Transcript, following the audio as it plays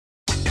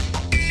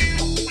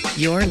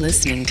You're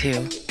listening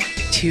to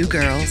Two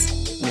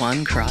Girls,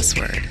 One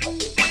Crossword.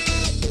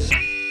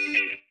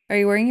 Are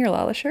you wearing your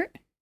Lala shirt?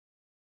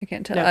 I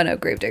can't tell. No. Oh, no,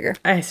 Gravedigger.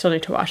 I still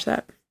need to wash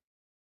that.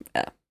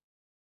 Oh.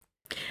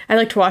 I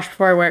like to wash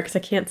before I wear it because I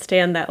can't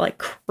stand that, like,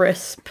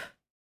 crisp,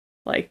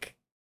 like,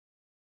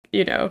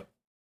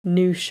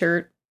 new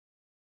shirt.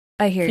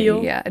 I hear feel.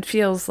 you, yeah. It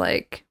feels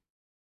like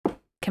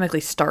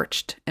chemically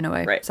starched in a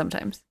way Right.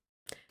 sometimes.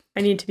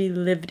 I need to be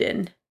lived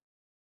in.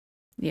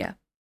 Yeah.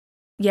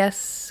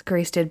 Yes,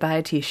 Grace did buy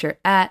a t-shirt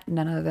at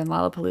none other than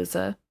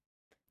Lollapalooza.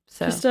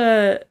 So Just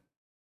a,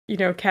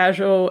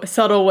 casual,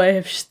 subtle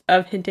way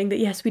of hinting that,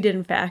 yes, we did,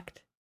 in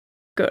fact,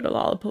 go to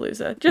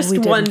Lollapalooza. Just We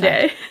did, one in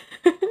day.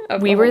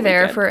 of we the were whole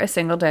there weekend. for a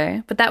single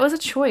day, but that was a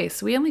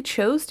choice. We only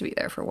chose to be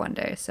there for one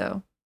day,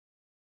 so.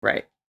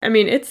 Right. I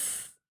mean,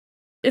 it's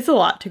a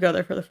lot to go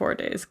there for the 4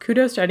 days.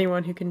 Kudos to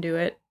anyone who can do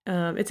it.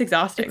 It's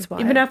exhausting. It's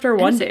wild. Even after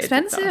And one it's day,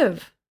 expensive. it's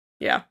exhausting.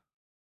 Yeah.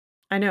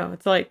 I know.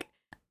 It's like,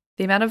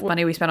 The amount of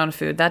money we spent on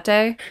food that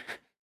day.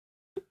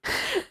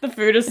 the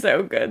food is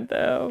so good,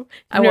 though.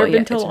 I've Oh, well, never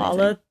been to it's amazing.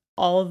 Lala.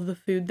 All of the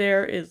food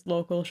there is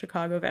local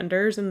Chicago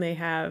vendors, and they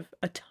have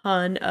a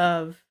ton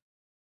of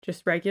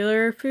just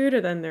regular food,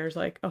 and then there's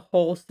like a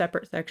whole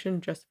separate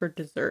section just for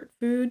dessert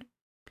food.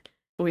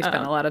 We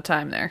spent a lot of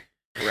time there.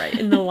 Right.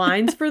 And the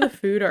lines for the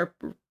food are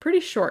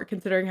pretty short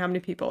considering how many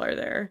people are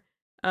there.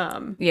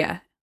 Yeah.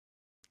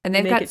 And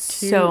they've make got it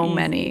too so easy.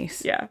 many.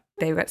 Yeah.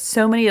 They've got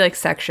so many like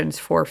sections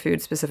for food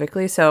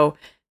specifically. So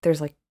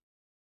there's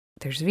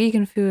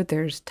vegan food,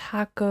 there's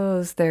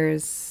tacos,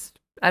 that's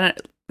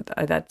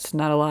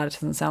not a lot. It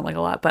doesn't sound like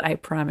a lot, but I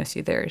promise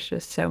you there's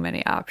just so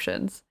many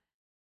options.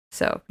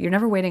 So you're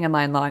never waiting in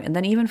line long. And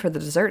then even for the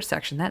dessert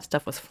section, that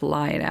stuff was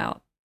flying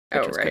out,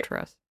 which was good for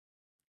us.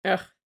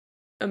 Ugh.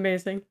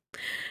 Amazing.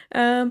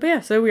 But yeah,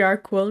 so we are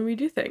cool and we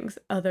do things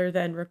other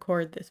than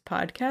record this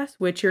podcast,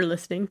 which you're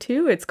listening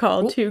to. It's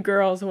called Two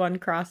Girls, One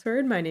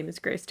Crossword. My name is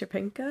Grace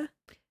Topinka.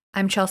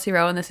 I'm Chelsea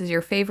Rowe, and this is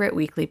your favorite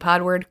weekly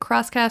pod word,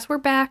 Crosscast. We're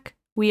back.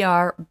 We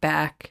are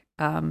back.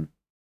 Another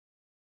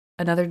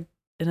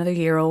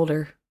year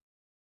older.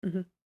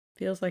 Mm-hmm.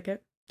 Feels like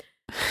it.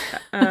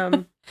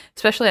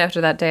 Especially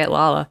after that day at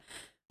Lala.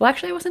 Well,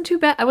 actually, it wasn't too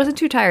bad. I wasn't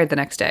too tired the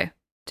next day,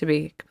 to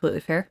be completely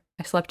fair.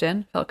 I slept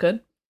in, felt good.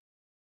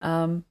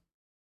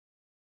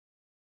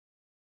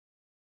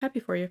 Happy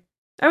for you.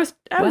 I was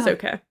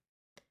okay.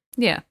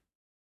 Yeah.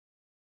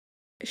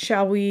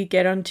 Shall we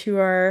get onto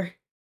our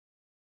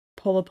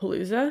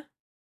Polapalooza?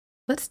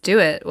 Let's do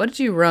it. What did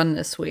you run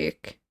this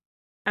week?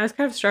 I was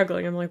kind of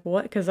struggling. I'm like,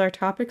 what? Because our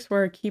topics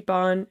were keep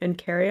on and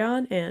carry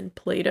on and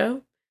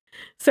Play-Doh.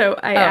 So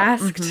I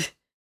asked,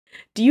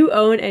 do you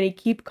own any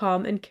keep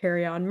calm and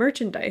carry on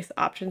merchandise?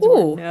 Options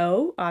were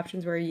no.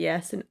 Options were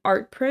yes, an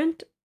art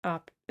print.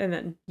 And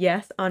then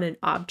yes on an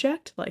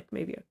object, like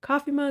maybe a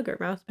coffee mug or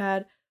mouse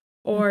pad.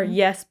 Or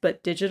yes,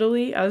 but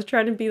digitally. I was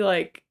trying to be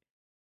like...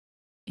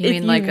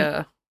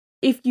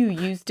 If you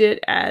used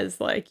it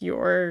as like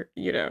your,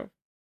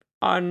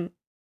 on...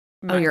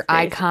 your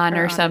icon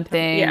or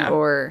something, yeah.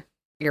 Or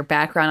your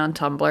background on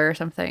Tumblr or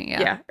something,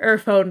 yeah. Yeah, or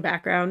phone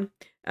background.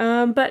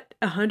 But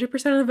 100%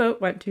 of the vote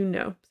went to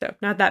no. So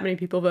not that many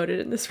people voted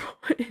in this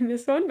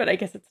one, but I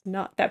guess it's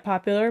not that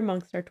popular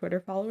amongst our Twitter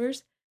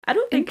followers. I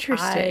don't think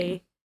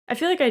Interesting. I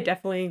feel like I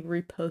definitely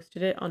reposted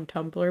it on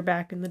Tumblr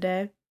back in the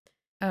day.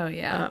 Oh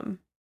yeah.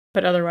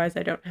 But otherwise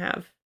I don't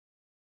have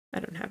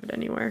it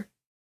anywhere.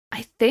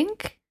 I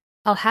think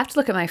I'll have to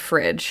look at my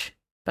fridge,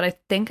 but I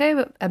think I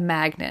have a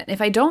magnet.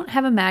 If I don't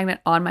have a magnet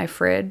on my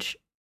fridge,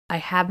 I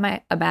have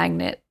a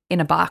magnet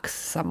in a box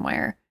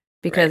somewhere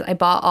because I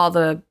bought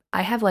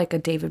I have like a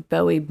David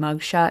Bowie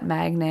mugshot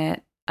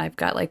magnet. I've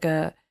got like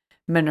a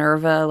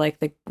Minerva, like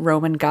the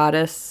Roman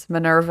goddess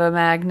Minerva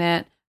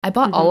magnet. I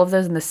bought all of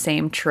those in the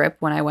same trip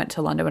when I went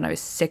to London when I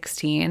was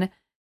 16.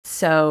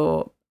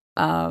 So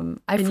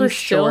you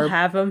still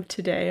have them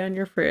today on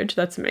your fridge.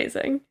 That's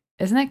amazing.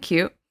 Isn't that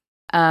cute?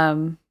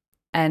 And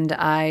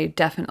I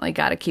definitely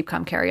got a Keep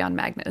Calm Carry On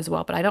magnet as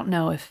well, but I don't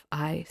know if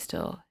I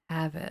still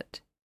have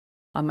it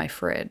on my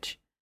fridge.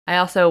 I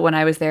also, when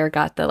I was there,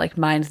 got the like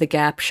Mind the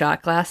Gap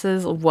shot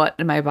glasses. What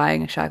am I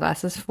buying shot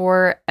glasses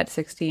for at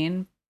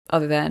 16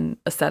 other than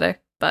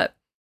aesthetic? But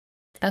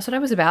that's what I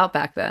was about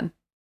back then.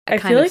 I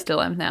kind of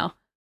still am now.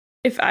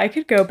 If I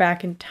could go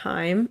back in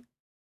time,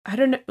 I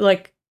don't know,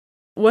 like,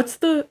 what's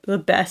the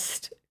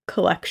best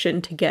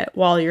collection to get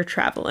while you're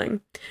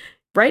traveling?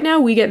 Right now,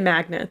 we get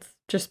magnets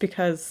just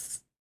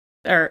because,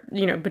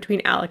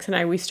 between Alex and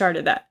I, we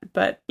started that.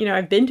 But,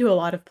 I've been to a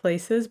lot of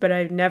places, but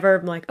I've never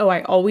been like,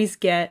 I always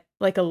get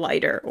like a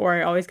lighter or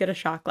I always get a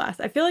shot glass.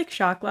 I feel like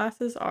shot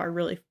glasses are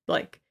really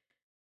like,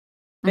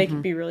 they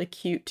can be really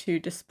cute to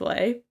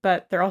display,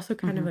 but they're also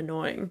kind of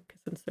annoying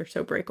since they're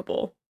so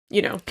breakable,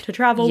 to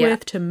travel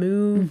with, to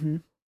move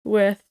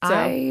with.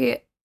 So.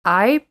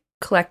 I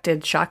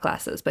collected shot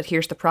glasses, but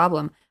here's the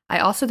problem. I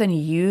also then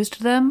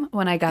used them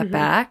when I got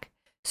back.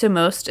 So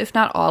most, if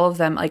not all of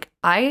them, like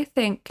I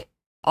think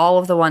all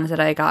of the ones that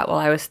I got while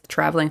I was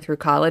traveling through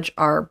college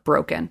are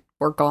broken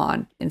or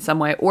gone in some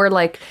way. Or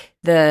like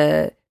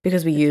the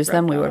because we use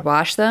them, rubbed we would off.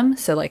 wash them.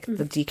 So like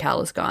the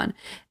decal is gone.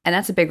 And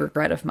that's a big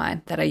regret of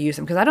mine that I use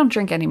them because I don't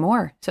drink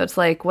anymore. So it's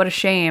like, what a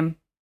shame.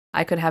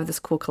 I could have this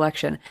cool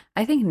collection.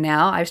 I think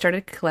now I've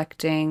started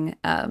collecting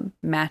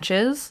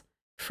matches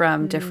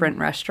from different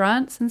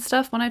restaurants and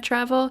stuff when I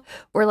travel.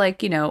 Or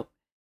like,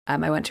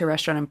 I went to a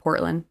restaurant in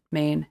Portland,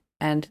 Maine,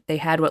 and they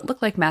had what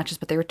looked like matches,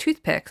 but they were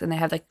toothpicks, and they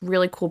had like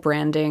really cool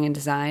branding and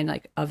design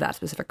like of that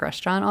specific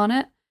restaurant on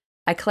it.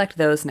 I collect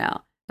those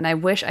now, and I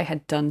wish I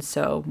had done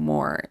so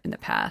more in the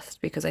past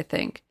because I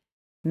think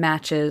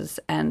matches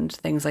and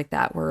things like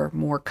that were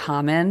more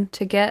common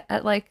to get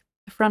at like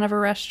the front of a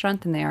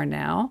restaurant than they are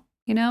now.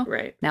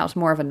 Right. Now it's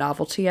more of a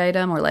novelty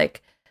item or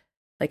like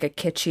a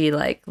kitschy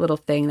like little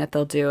thing that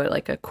they'll do at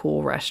like a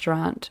cool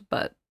restaurant,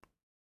 but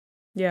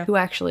Yeah. who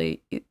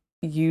actually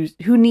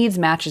who needs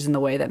matches in the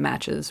way that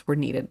matches were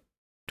needed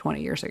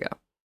 20 years ago?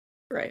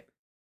 Right.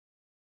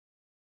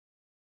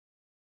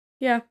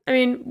 Yeah. I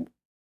mean,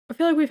 I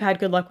feel like we've had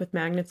good luck with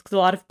magnets because a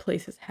lot of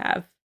places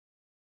have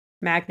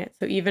magnets.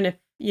 So even if,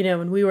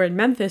 when we were in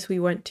Memphis, we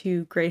went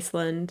to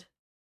Graceland,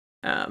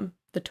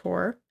 the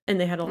tour, and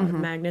they had a lot of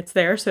magnets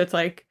there. So it's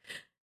like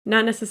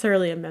not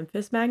necessarily a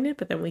Memphis magnet,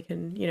 but then we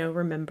can,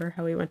 remember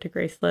how we went to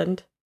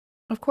Graceland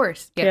Of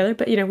course. Yeah. together.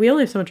 But, we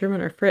only have so much room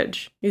in our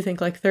fridge. You think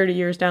like 30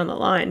 years down the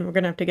line, we're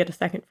going to have to get a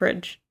second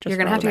fridge. You're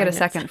going to have to get a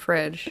second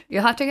fridge.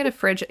 You'll have to get a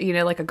fridge,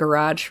 like a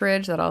garage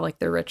fridge that all like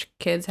the rich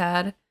kids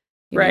had.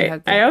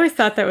 Right. I always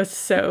thought that was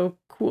so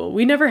cool.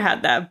 We never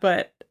had that,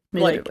 but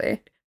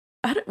like,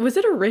 was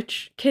it a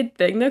rich kid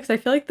thing though? Because I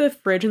feel like the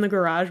fridge in the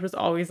garage was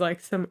always like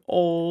some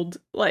old,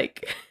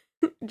 like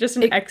just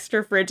an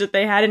extra fridge that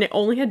they had, and it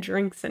only had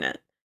drinks in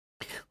it.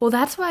 Well,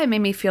 that's why it made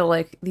me feel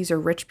like these are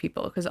rich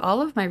people, because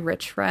all of my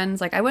rich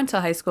friends, like I went to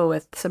high school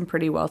with some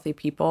pretty wealthy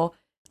people,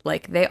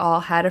 like they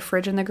all had a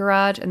fridge in the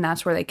garage, and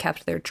that's where they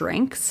kept their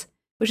drinks,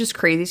 which is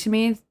crazy to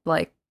me,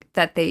 like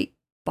that they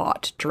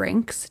bought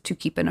drinks to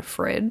keep in a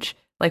fridge.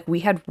 Like we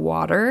had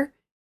water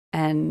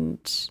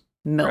and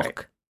milk.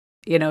 Right.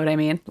 You know what I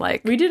mean?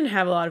 Like we didn't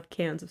have a lot of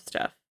cans of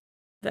stuff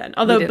then.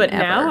 Although, but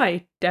now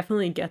I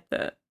definitely get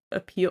the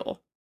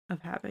appeal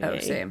of having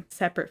a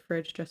separate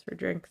fridge just for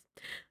drinks.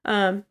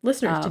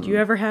 Listeners, did you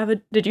have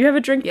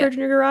a drink fridge in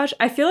your garage?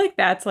 I feel like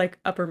that's like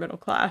upper middle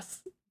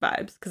class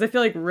vibes, because I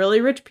feel like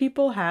really rich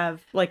people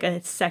have like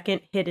a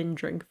second hidden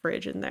drink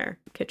fridge in their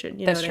kitchen.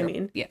 You know what I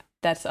mean? Yeah,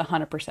 that's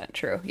 100%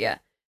 true. Yeah.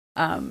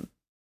 What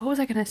was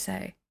I gonna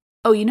say?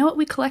 Oh, you know what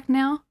we collect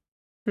now?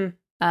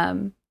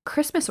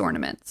 Christmas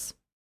ornaments.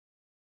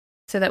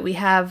 So that we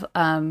have,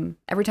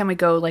 every time we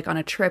go like on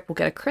a trip, we'll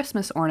get a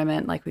Christmas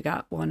ornament. Like we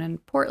got one in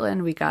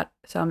Portland, we got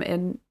some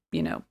in,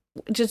 it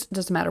just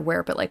doesn't matter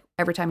where, but like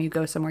every time you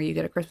go somewhere, you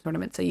get a Christmas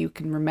ornament so you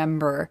can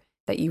remember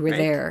that you were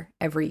there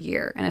every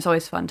year. And it's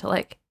always fun to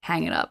like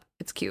hang it up.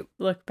 It's cute.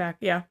 Look back.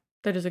 Yeah,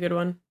 that is a good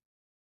one.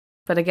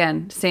 But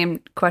again,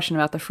 same question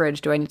about the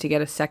fridge. Do I need to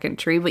get a second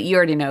tree? But you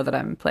already know that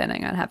I'm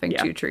planning on having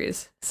 2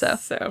 trees.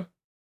 So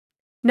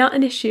not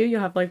an issue.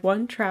 You'll have like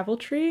one travel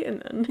tree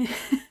and then...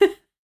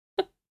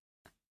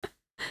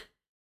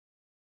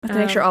 I have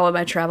to make sure all of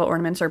my travel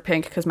ornaments are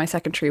pink because my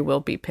second tree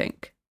will be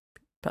pink.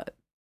 But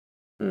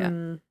yeah.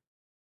 You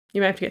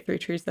might have to get 3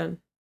 trees then.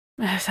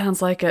 Sounds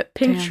like it.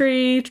 Pink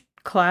tree,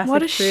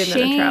 classic tree, and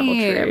then a travel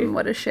tree.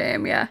 What a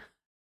shame, yeah.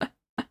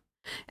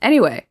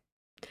 Anyway.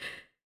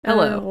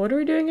 Hello. What are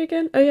we doing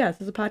again? Oh yeah,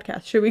 this is a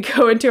podcast. Should we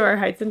go into our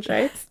heights and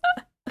shites?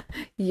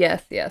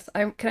 Yes.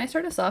 Can I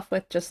start us off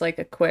with just like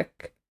a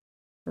quick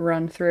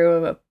run through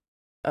of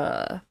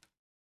a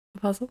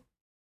puzzle?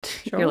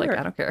 Sure. You're like,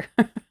 I don't care.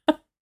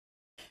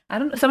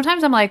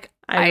 Sometimes I'm like,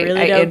 I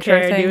really don't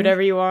care. Do whatever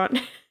you want.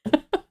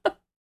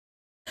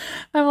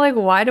 I'm like,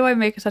 why do I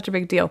make such a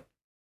big deal?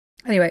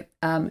 Anyway,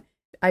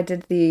 I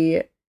did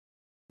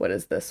what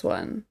is this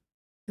one?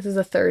 This is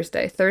a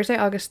Thursday,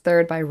 August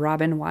 3rd by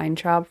Robin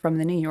Weintraub from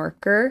The New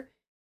Yorker.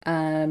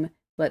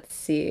 Let's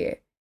see.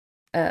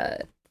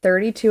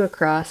 32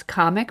 across,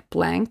 comic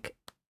blank,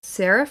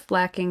 serif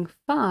lacking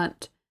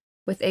font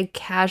with a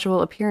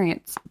casual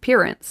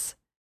appearance.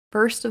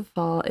 First of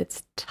all,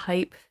 it's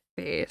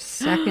typeface.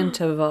 Second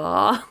of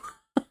all,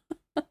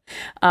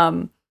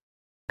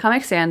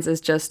 Comic Sans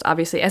is just,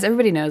 obviously, as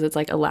everybody knows, it's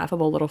like a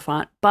laughable little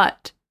font,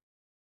 but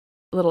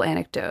little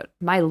anecdote,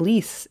 my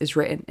lease is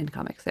written in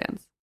Comic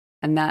Sans,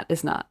 and that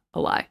is not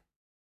a lie.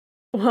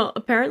 Well,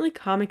 apparently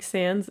Comic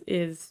Sans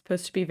is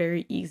supposed to be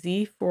very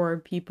easy for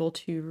people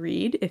to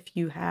read if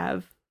you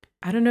have,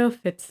 I don't know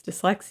if it's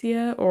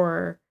dyslexia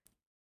or,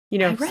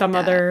 some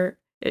other,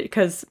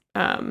 because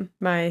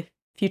my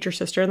future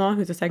sister-in-law,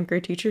 who's a 2nd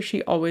grade teacher,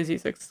 she always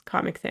uses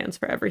Comic Sans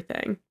for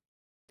everything.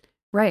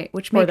 Right,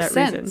 which makes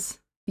sense. Reason.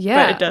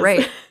 Yeah, but it does.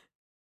 Right.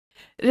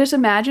 Just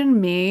imagine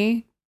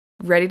me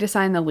ready to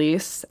sign the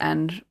lease,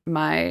 and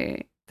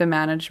the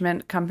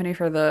management company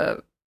for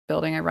the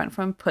building I rent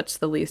from puts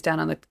the lease down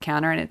on the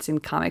counter, and it's in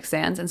Comic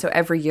Sans. And so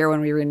every year when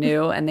we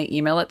renew and they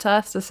email it to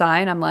us to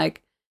sign, I'm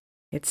like,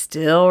 it's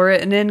still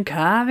written in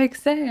Comic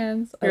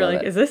Sans. You're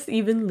like, is this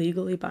even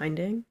legally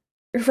binding?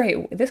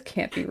 Right, this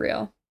can't be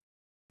real.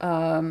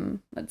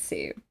 Let's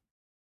see.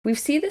 We've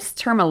seen this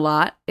term a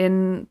lot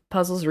in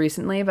puzzles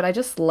recently, but I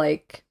just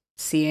like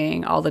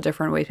seeing all the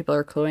different ways people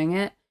are cluing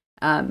it.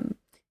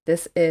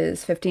 This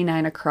is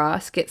 59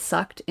 across. Get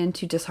sucked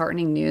into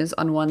disheartening news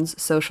on one's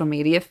social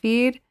media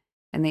feed.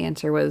 And the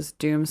answer was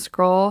doom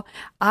scroll.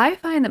 I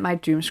find that my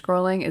doom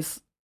scrolling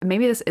is,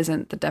 maybe this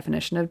isn't the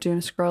definition of doom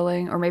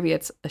scrolling, or maybe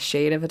it's a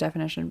shade of a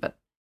definition, but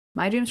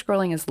my doom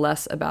scrolling is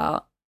less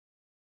about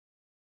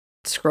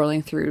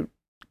scrolling through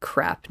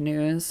crap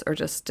news or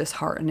just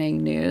disheartening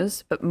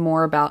news, but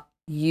more about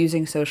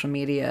using social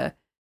media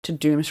to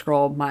doom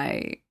scroll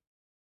my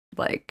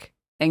like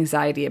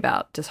anxiety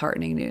about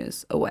disheartening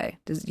news away.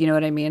 Does you know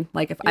what I mean?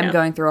 Like if I'm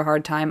going through a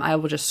hard time, I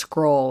will just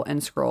scroll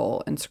and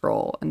scroll and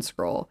scroll and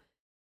scroll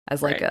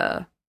as like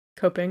a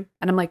coping.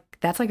 And I'm like,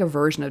 that's like a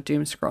version of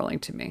doom scrolling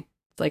to me.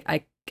 It's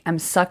like I'm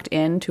sucked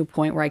in to a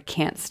point where I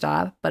can't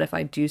stop, but if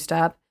I do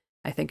stop,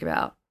 I think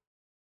about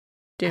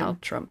how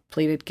Trump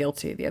pleaded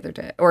guilty the other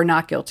day, or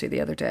not guilty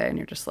the other day, and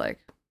you're just like,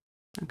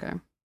 okay.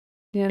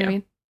 You know what I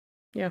mean?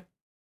 Yeah.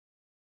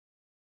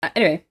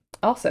 Anyway,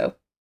 also,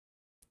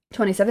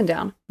 27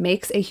 down,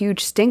 makes a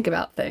huge stink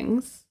about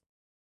things,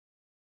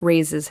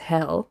 raises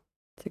hell.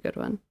 It's a good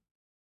one.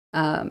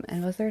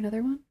 And was there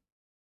another one?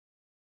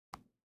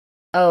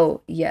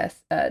 Oh,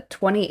 yes.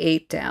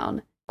 28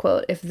 down,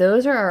 quote, if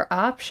those are our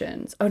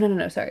options. Oh,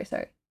 no, sorry.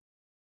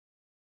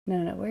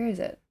 No, where is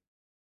it?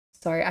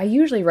 Sorry, I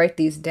usually write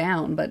these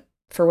down, but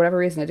for whatever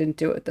reason, I didn't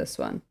do it with this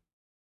one.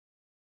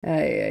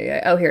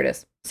 Oh, here it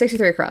is.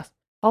 63 across.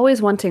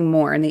 Always wanting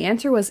more, and the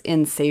answer was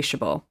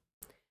insatiable.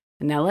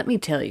 And now let me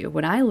tell you,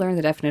 when I learned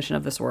the definition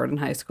of this word in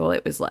high school,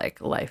 it was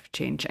like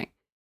life-changing.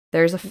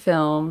 There's a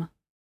film,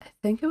 I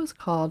think it was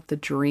called The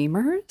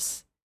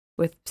Dreamers,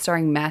 with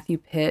starring Matthew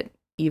Pitt,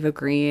 Eva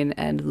Green,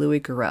 and Louis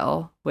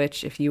Garrel,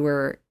 which if you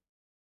were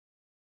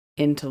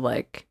into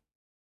like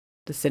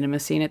the cinema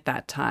scene at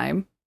that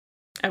time,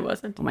 I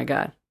wasn't. Oh my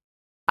God.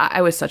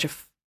 I was such a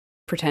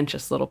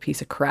pretentious little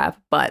piece of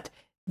crap, but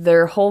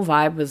their whole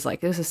vibe was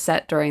like, this is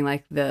set during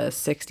like the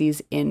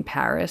 60s in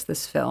Paris,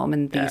 this film,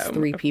 and these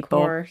three people.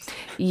 Course.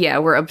 Yeah,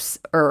 were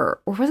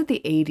or was it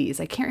the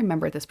 80s? I can't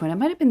remember at this point. It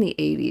might have been the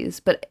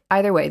 80s, but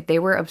either way, they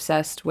were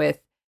obsessed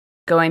with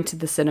going to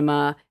the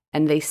cinema,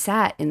 and they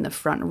sat in the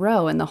front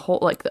row, and the whole,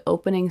 like the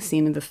opening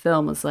scene of the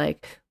film was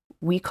like,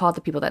 we called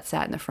the people that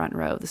sat in the front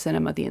row of the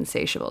cinema the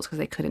insatiables because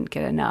they couldn't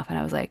get enough. And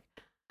I was like,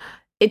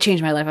 it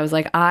changed my life. I was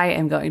like, I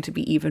am going to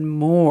be even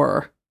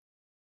more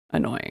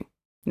annoying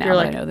now You're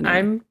that like, I know the name.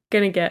 I'm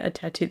going to get a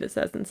tattoo that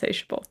says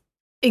insatiable.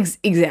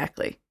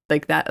 Exactly.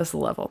 Like that is the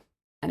level.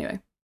 Anyway,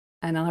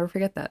 and I'll never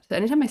forget that. So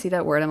anytime I see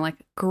that word, I'm like,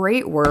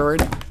 great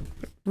word.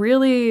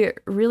 Really,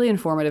 really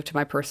informative to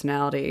my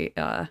personality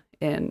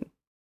in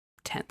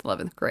 10th,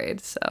 11th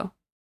grade. So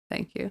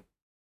thank you.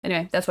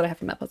 Anyway, that's what I have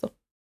from that puzzle.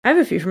 I have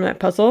a few from that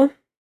puzzle.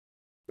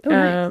 Oh,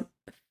 nice.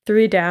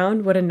 3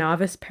 down, what a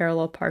novice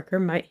parallel parker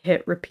might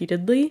hit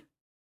repeatedly.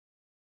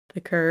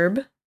 The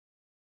curb.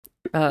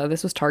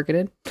 This was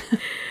targeted.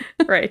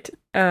 Right.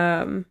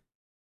 Oh,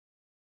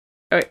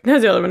 wait, that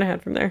was the other one I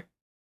had from there.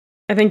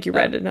 I think you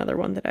read another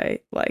one that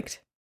I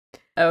liked.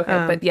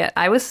 Okay, but yeah,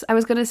 I was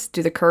gonna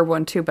do the curb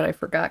one too, but I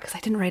forgot because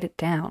I didn't write it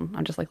down.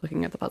 I'm just like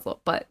looking at the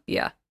puzzle. But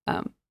yeah.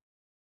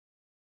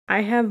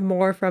 I have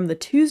more from The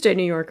Tuesday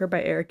New Yorker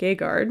by Eric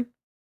Agard.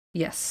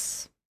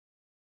 Yes.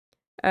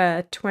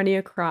 20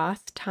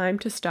 across, time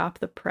to stop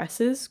the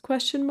presses, ?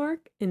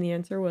 And the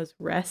answer was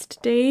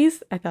rest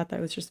days. I thought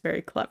that was just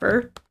very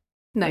clever.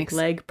 Nice. Like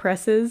leg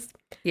presses.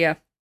 Yeah.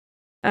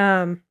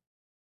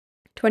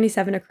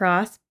 27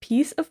 across,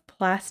 piece of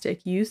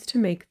plastic used to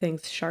make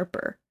things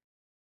sharper.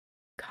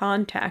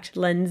 Contact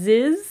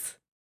lenses.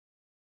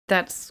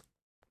 That's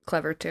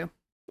clever too.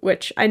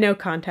 Which I know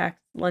contact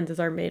lenses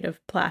are made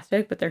of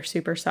plastic, but they're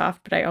super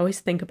soft. But I always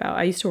think about,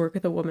 I used to work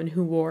with a woman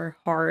who wore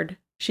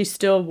she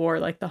still wore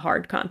like the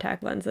hard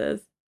contact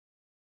lenses.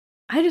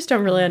 I just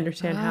don't really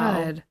understand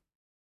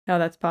how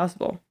that's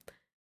possible.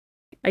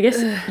 I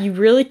guess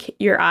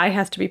your eye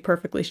has to be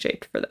perfectly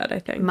shaped for that, I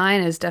think.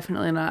 Mine is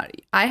definitely not.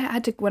 I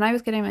had to, when I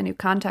was getting my new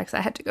contacts,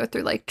 I had to go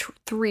through like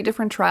 3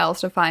 different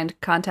trials to find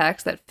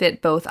contacts that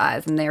fit both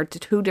eyes, and they're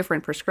 2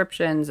 different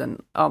prescriptions,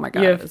 and oh my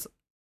God.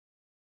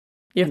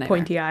 You have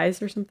pointy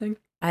eyes or something?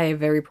 I have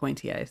very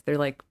pointy eyes. They're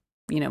like,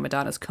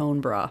 Madonna's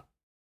cone bra.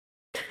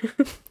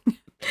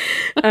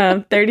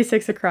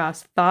 36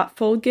 across,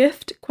 thoughtful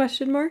gift, ?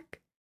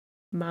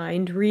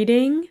 Mind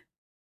reading.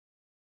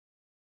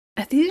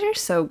 These are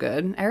so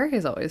good. Eric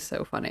is always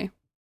so funny.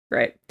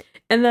 Right.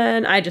 And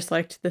then I just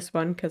liked this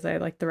one because I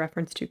liked the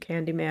reference to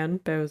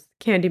Candyman. But it was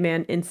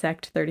Candyman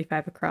insect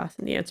 35 across,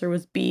 and the answer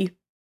was B.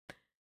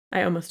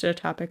 I almost did a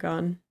topic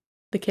on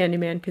the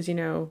Candyman because,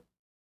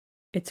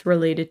 it's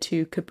related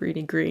to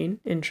Cabrini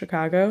Green in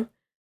Chicago.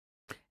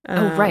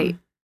 Oh, right.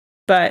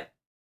 But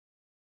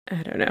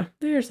I don't know.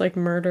 There's like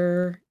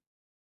murder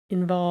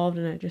involved,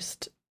 and I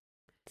just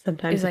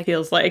sometimes it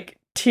feels like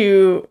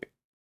too.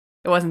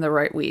 It wasn't the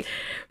right week.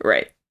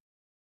 Right.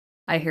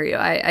 I hear you.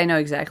 I know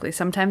exactly.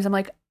 Sometimes I'm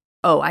like,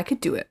 oh, I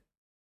could do it.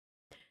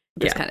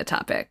 This kind of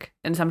topic.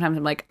 And sometimes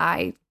I'm like,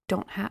 I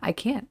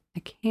can't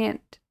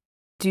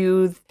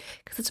do,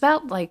 because it's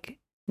about like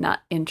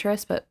not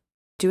interest, but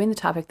doing the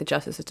topic the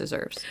justice it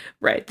deserves.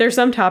 Right. There's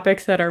some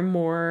topics that are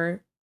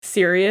more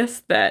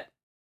serious that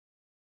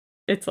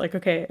it's like,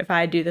 okay, if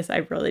I do this, I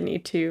really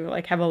need to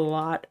like have a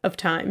lot of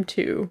time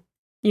to,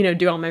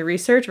 do all my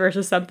research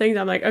versus some things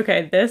I'm like,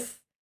 okay, this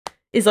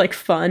is like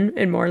fun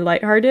and more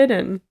lighthearted.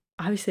 And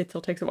obviously it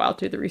still takes a while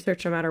to do the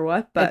research no matter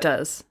what, but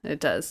It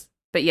does.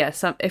 But yeah,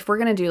 if we're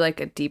going to do like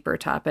a deeper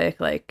topic,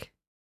 like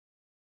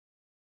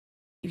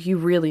you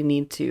really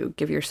need to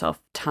give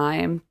yourself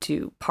time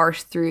to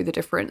parse through the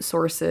different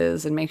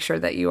sources and make sure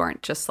that you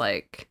aren't just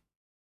like,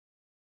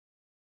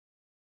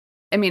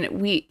 I mean,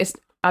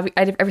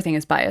 everything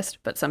is biased,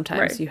 but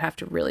sometimes you have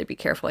to really be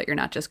careful that you're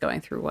not just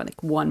going through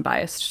one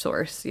biased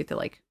source. You have to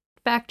like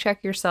fact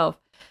check yourself.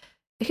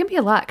 It can be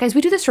a lot. Guys,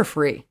 we do this for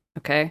free,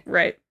 okay?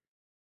 Right.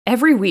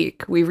 Every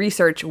week we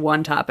research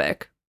one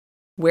topic.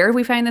 Where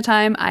we find the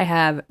time, I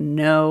have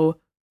no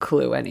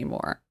clue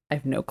anymore. I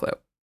have no clue.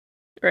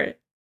 Right.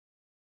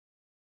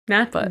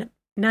 Not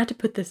to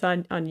put this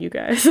on you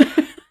guys.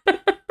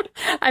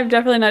 I'm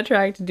definitely not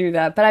trying to do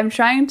that, but I'm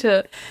trying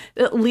to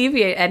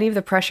alleviate any of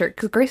the pressure,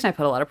 because Grace and I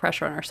put a lot of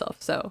pressure on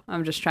ourselves. So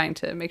I'm just trying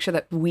to make sure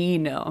that we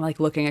know. I'm like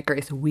looking at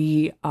Grace.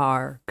 We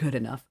are good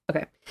enough.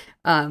 Okay.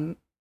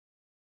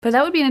 But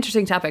that would be an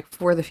interesting topic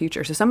for the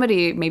future. So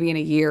somebody maybe in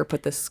a year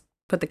put the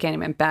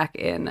Candyman back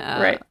in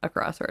a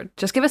crossword.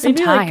 Just give us maybe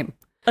some time. Like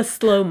a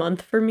slow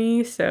month for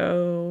me.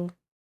 So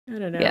I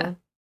don't know. Yeah.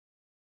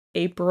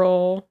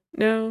 April.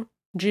 No.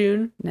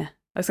 June. Nah.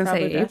 I was gonna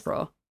say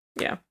April.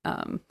 Yeah.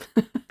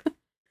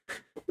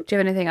 Do you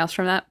have anything else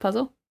from that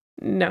puzzle?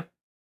 No.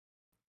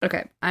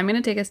 Okay. I'm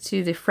gonna take us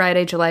to the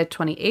Friday, July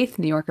 28th,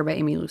 New Yorker by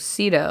Amy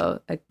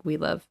Lucido. We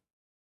love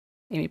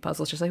Amy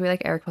puzzles, just like we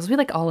like Eric puzzles. We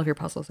like all of your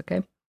puzzles,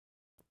 okay?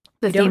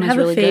 The we don't have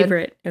really a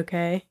favorite, good.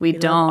 Okay? We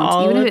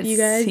don't. Even if it you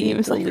guys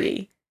seems like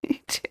me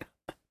too.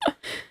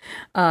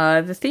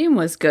 The theme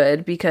was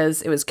good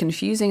because it was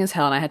confusing as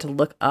hell, and I had to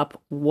look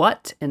up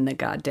what in the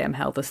goddamn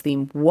hell this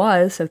theme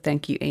was. So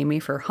thank you, Amy,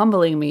 for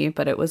humbling me,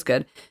 but it was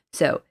good.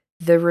 So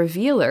the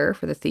revealer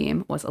for the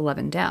theme was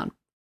 11 down.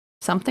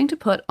 Something to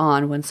put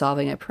on when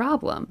solving a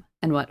problem,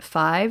 and what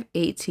 5,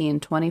 18,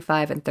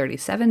 25, and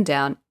 37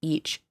 down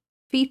each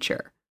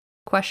feature? ?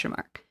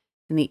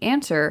 And the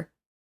answer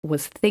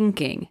was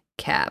thinking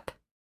cap.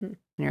 And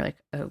you're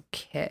like,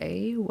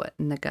 okay, what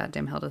in the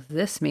goddamn hell does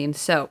this mean?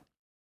 So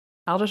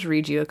I'll just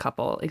read you a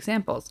couple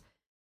examples.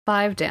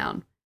 5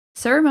 down.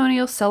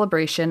 Ceremonial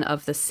celebration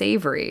of the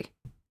savory? ?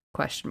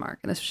 And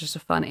this was just a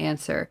fun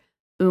answer.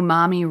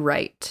 Umami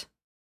right.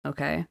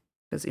 Okay?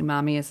 Because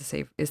umami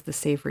is the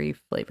savory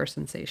flavor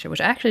sensation,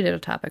 which I actually did a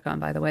topic on,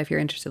 by the way. If you're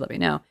interested, let me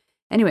know.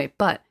 Anyway,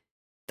 but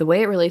the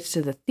way it relates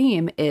to the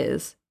theme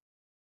is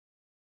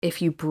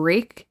if you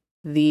break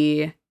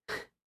the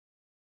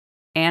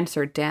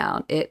answer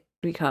down, it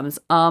becomes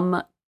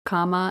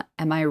comma,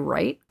 am I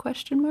right? ?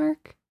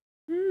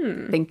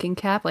 Thinking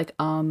cap, like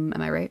am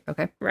I right?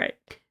 Okay. Right.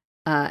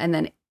 And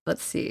then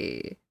let's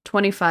see,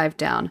 25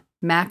 down.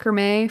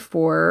 Macrame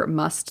for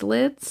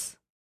mustelids? ?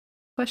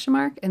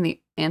 And the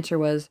answer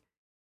was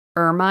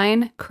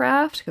ermine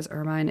craft, because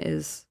ermine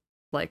is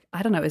like,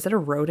 I don't know, is it a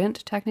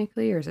rodent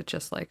technically, or is it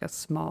just like a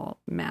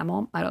small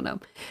mammal? I don't know.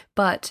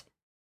 But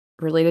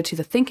related to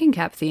the thinking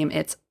cap theme,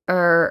 it's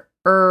comma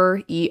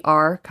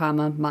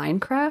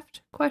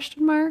Minecraft ?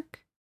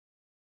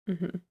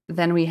 Mm-hmm.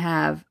 Then we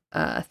have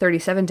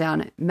 37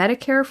 down.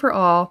 Medicare for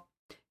all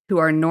who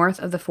are north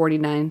of the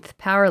 49th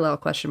parallel ?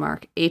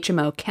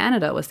 HMO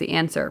Canada was the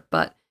answer,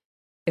 but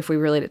if we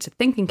relate it to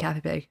thinking cap,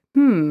 it'd be like,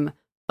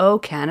 oh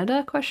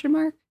Canada ?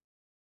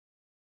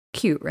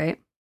 Cute, right?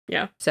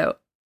 Yeah. So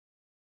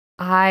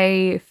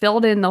I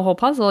filled in the whole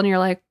puzzle, and you're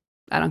like,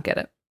 I don't get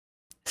it.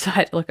 So I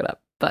had to look it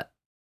up. But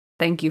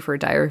thank you for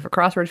Diary of a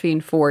Crossword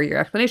Fiend for your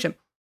explanation.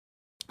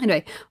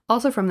 Anyway,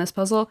 also from this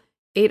puzzle,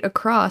 8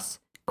 across,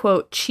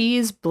 quote,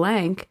 cheese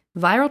blank,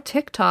 viral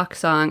TikTok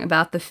song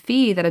about the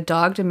fee that a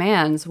dog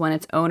demands when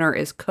its owner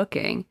is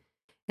cooking.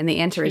 And the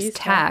answer is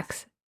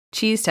tax.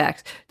 Cheese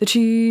tax. The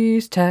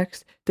cheese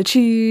tax. The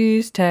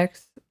cheese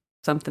tax.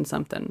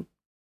 Something.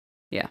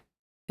 Yeah.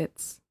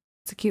 It's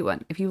a cute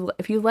one. If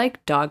you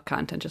like dog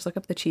content, just look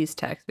up the cheese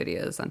tax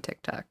videos on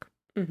TikTok.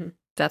 Mm-hmm.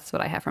 That's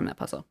what I have from that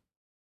puzzle.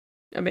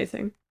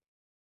 Amazing.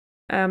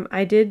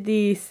 I did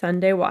the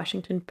Sunday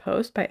Washington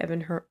Post by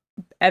Evan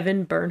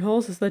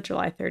Bernholz. This is the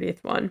July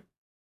 30th one.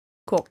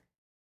 Cool.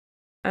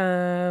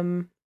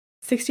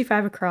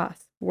 65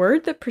 across.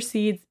 Word that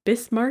precedes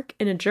Bismarck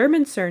in a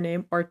German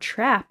surname or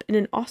trap in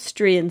an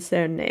Austrian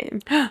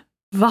surname.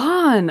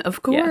 Von,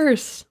 of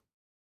course.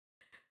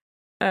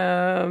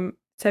 Yes.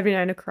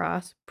 79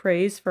 across.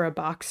 Praise for a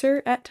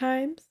boxer at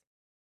times.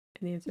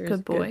 And the answer is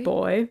good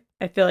boy.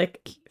 I feel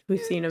like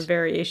we've seen a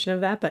variation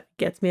of that, but it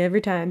gets me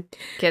every time.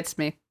 Gets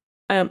me.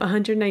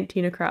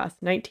 119 across.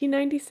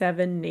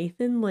 1997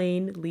 Nathan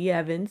Lane Lee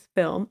Evans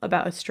film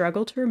about a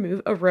struggle to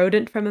remove a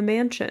rodent from a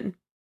mansion.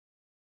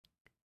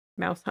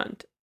 Mouse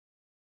Hunt.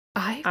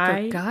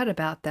 I forgot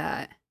about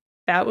that.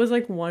 That was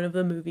like one of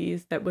the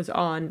movies that was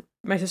on.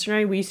 My sister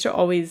and I, we used to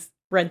always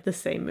rent the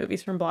same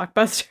movies from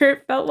Blockbuster,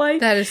 it felt like.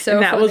 That is so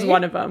And that was funny.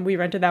 one of them. We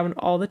rented that one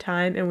all the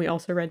time, and we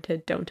also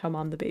rented Don't Tell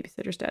Mom the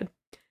Babysitter's Dead.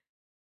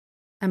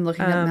 I'm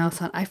looking at Mouse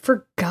Hunt. I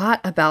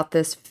forgot about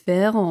this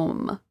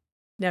film.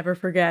 Never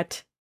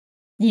forget.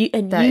 You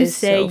That you is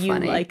say so you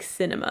funny. like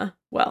cinema.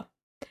 Well,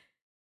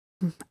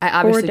 I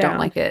obviously down. don't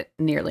like it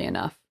nearly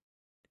enough.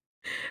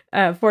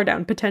 4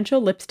 down.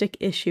 Potential lipstick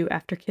issue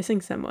after kissing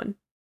someone.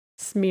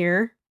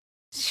 Smear.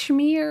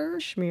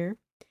 Schmear.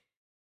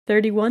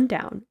 31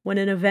 down. When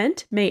an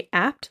event may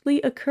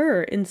aptly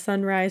occur in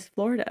Sunrise,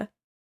 Florida.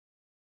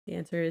 The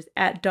answer is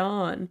at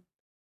dawn.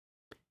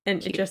 And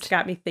Cute. it just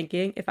got me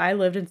thinking, if I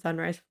lived in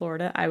Sunrise,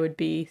 Florida, I would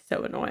be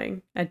so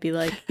annoying. I'd be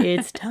like,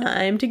 it's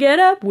time to get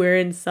up. We're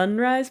in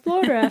Sunrise,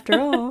 Florida, after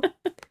all.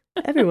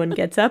 Everyone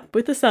gets up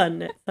with the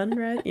sun at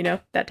sunrise,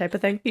 that type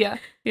of thing. Yeah.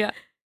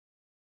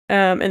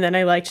 And then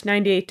I liked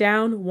 98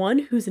 down. One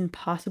who's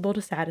impossible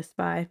to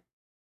satisfy.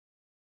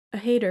 A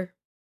hater.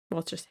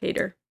 Well, it's just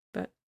hater,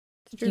 but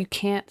it's true. You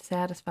can't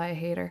satisfy a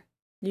hater.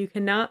 You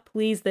cannot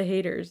please the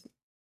haters.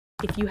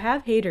 If you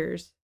have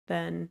haters,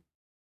 then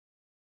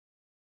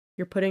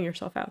you're putting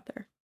yourself out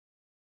there.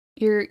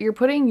 You're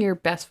putting your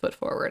best foot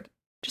forward.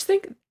 Just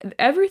think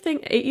everything,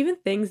 even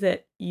things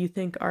that you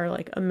think are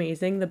like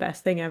amazing, the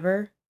best thing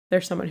ever,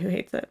 there's someone who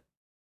hates it.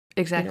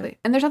 Exactly.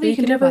 And there's nothing you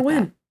can do never about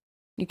win. that.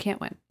 You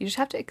can't win. You just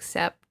have to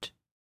accept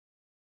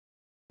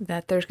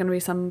that there's going to be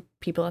some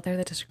people out there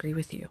that disagree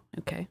with you,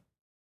 okay?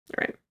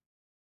 Right.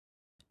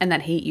 And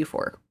that hate you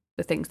for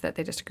the things that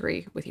they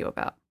disagree with you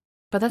about.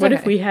 But that's What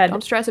okay. if we had-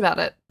 Don't stress about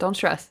it. Don't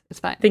stress. It's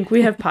fine. Think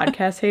we have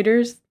podcast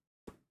haters?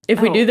 If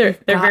we do, they're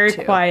we've got very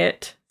to.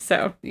 quiet.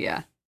 So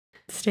Yeah.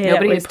 stay Nobody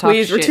that way, has talked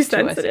please. We're too shit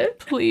to us. sensitive.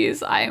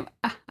 Please.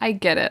 I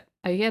get it.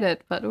 I get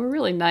it. But we're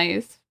really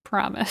nice.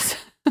 Promise.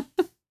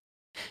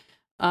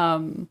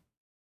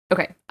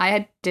 Okay.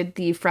 I did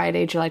the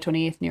Friday, July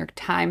 28th New York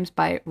Times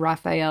by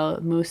Raphael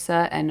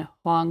Musa and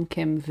Hwang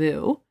Kim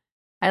Vu.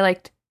 I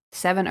liked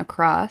 7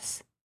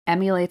 Across.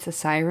 Emulates a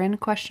siren? ?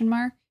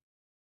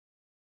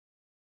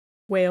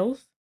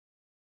 Whales.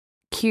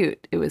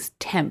 Cute. It was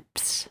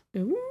temps.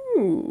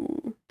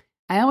 Ooh.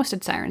 I almost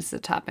did sirens as a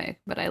topic,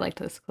 but I liked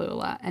this clue a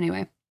lot.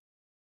 Anyway.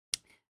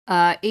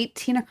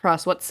 18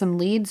 Across. What some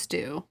leads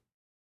do?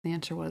 The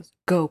answer was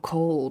go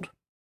cold.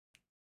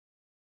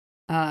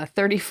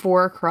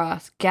 34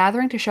 Across.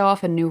 Gathering to show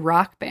off a new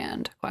rock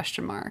band? ?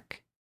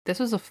 This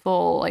was a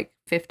full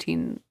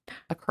 15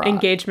 across.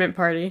 Engagement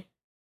party.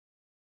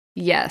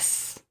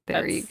 Yes.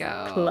 There you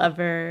That's go.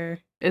 Clever.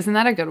 Isn't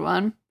that a good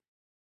one?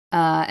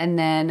 And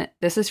then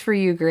this is for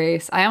you,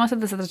 Grace. I almost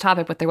had this as a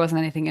topic, but there wasn't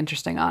anything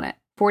interesting on it.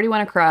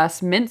 41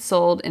 Across. Mint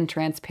sold in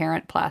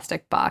transparent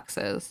plastic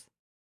boxes.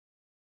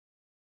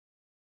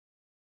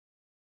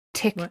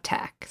 Tic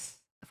Tacs,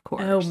 of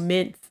course. Oh,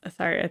 mints.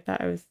 Sorry, I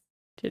thought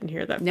didn't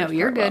hear that. No, first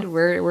you're part good.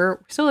 well. We're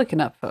still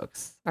looking up,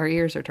 folks. Our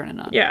ears are turning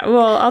on. Yeah,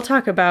 well, I'll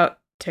talk about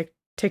Tic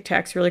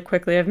Tacs really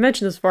quickly. I've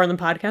mentioned this before on the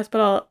podcast,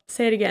 but I'll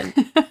say it again.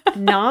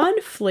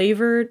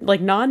 Non-flavored,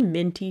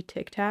 non-minty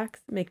Tic Tacs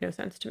make no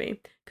sense to me.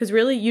 Because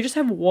really, you just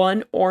have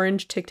one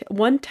orange Tic Tac,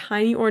 one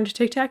tiny orange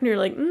Tic Tac, and you're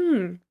like,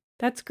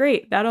 that's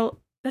great.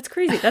 That's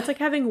crazy. That's like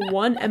having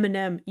one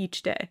M&M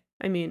each day.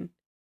 I mean,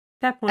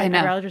 at that point,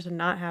 I'd rather just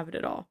not have it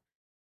at all.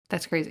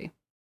 That's crazy.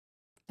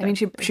 I mean,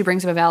 she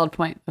brings up a valid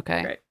point,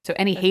 okay? Right. So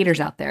any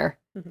haters out there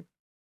Mhm.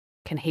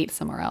 can hate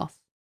somewhere else,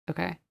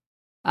 okay?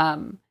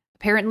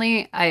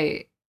 Apparently,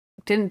 I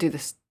didn't do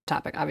this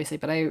topic, obviously,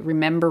 but I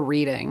remember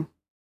reading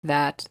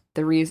that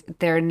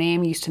their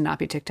name used to not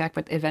be Tic Tac,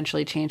 but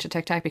eventually changed to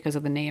Tic Tac because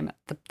of the name,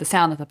 the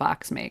sound that the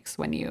box makes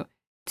when you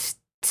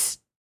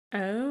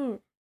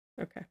Oh,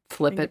 okay.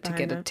 flip I can it to get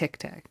get behind a that. Tic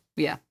Tac.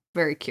 Yeah,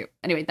 very cute.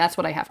 Anyway, that's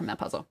what I have from that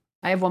puzzle.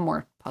 I have one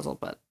more puzzle,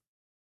 but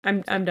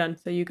I'm done,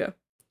 so you go.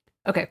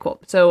 okay, cool.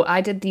 So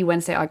I did the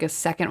Wednesday,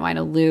 August 2nd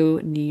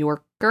Wynaloo New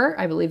Yorker.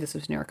 I believe this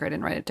was New Yorker. I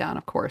didn't write it down,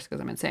 of course, because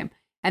I'm insane.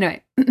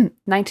 Anyway,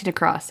 19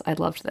 Across. I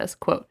loved this.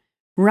 Quote,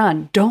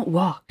 run, don't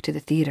walk to the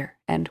theater,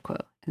 end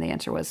quote. And the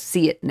answer was,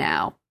 see it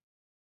now.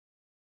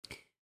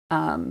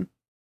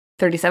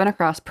 37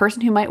 Across.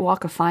 Person who might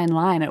walk a fine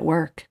line at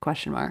work, ?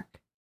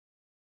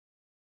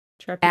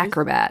 Trapeze?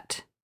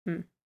 Acrobat.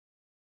 Hmm.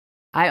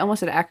 I almost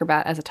said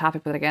acrobat as a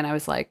topic, but again, I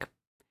was like,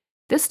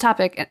 this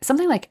topic,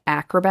 something like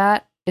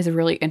acrobat is a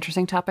really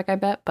interesting topic, I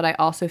bet, but I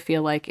also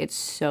feel like it's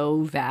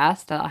so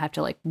vast that I'll have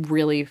to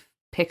really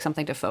pick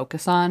something to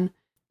focus on.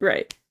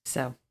 Right.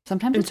 So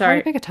sometimes I'm it's hard sorry.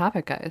 to pick a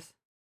topic, guys.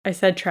 I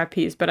said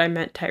trapeze, but I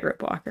meant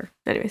tightrope walker.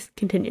 Anyways,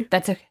 continue.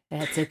 That's okay.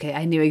 That's okay.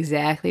 I knew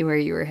exactly where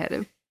you were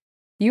headed.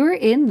 You were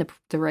in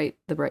the right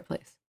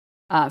place.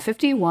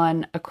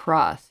 51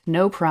 Across.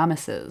 No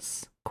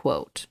promises.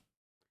 Quote.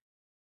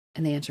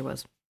 And the answer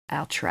was,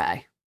 I'll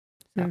try.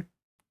 So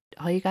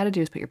all you got to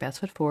do is put your best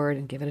foot forward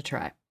and give it a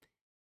try.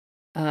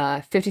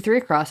 53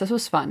 Across. This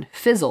was fun.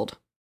 Fizzled.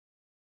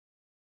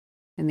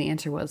 And the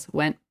answer was,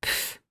 went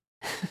pff.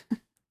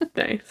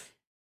 Nice.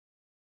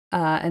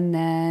 And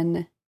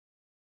then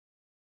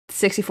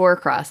 64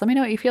 Across. Let me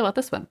know what you feel about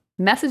this one.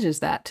 Messages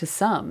that, to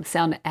some,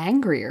 sound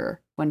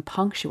angrier when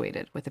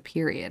punctuated with a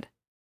period.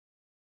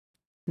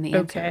 And the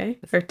answer Okay.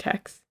 is Or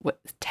text.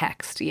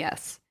 text,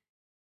 yes.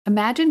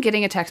 Imagine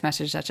getting a text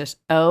message that's just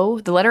O,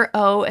 the letter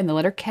O and the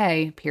letter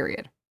K,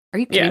 period. Are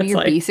you kidding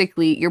Yeah, me? it's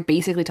You're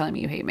basically telling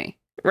me you hate me.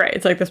 right.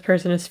 It's like this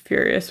person is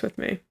furious with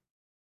me.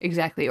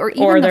 Exactly. Or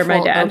even Or the they're my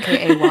full dad.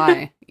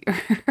 OKAY.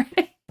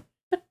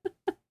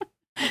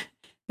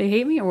 They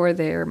hate me or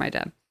they're my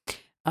dad.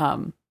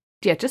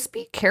 Yeah, just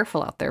be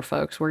careful out there,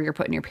 folks, where you're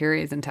putting your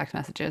periods in text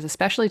messages,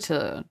 especially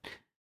to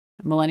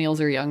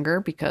millennials or younger,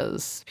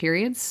 because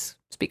periods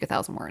speak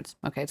 1,000 words.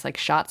 Okay, it's like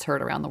shots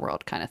heard around the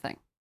world kind of thing.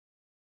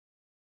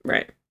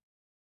 Right.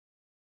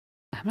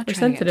 I'm not We're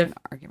trying to get into sensitive. an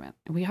argument.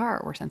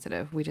 We're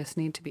sensitive. We just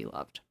need to be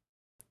loved.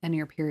 And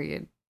your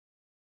period,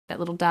 that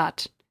little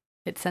dot,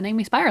 it's sending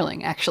me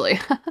spiraling, actually.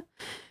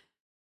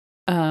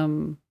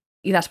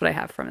 That's what I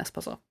have from this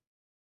puzzle.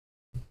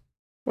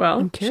 Well,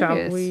 I'm shall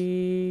curious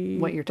we?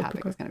 what your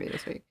topic is going to be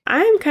this week.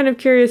 I'm kind of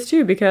curious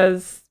too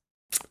because,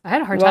 I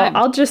had a hard well, time.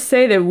 I'll just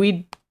say that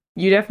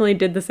you definitely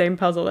did the same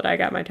puzzle that I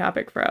got my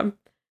topic from.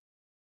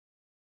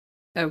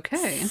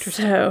 Okay,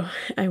 interesting. So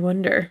I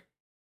wonder.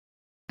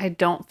 I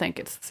don't think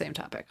it's the same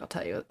topic. I'll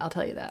tell you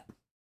that.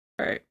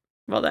 All right.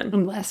 Well then,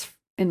 Unless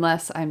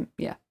I'm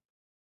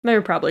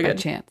they're probably by good.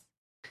 chance.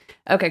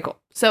 Okay, cool.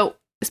 So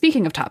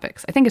speaking of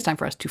topics, I think it's time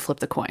for us to flip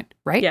the coin,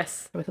 right?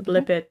 Yes.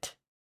 Flip it.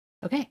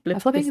 Okay. Flip I'm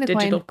flipping this the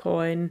digital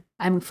coin. coin.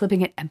 I'm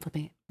flipping it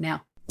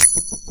now.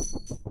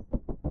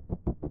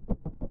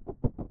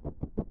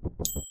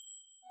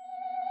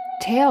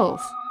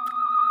 Tails.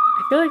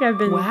 I feel like I've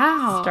been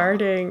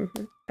starting.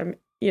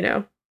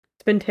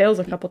 It's been tails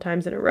a couple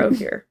times in a row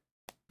here.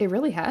 It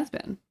really has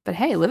been. But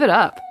hey, live it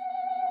up.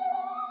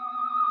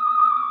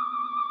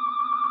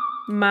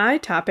 My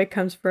topic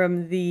comes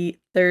from the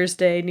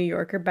Thursday New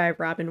Yorker by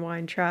Robin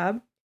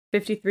Weintraub.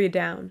 53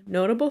 down.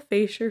 Notable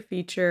facial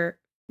feature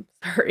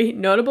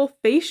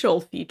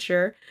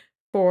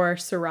for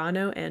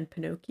Cyrano and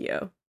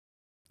Pinocchio.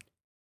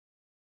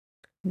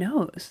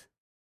 Nose.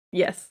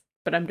 Yes,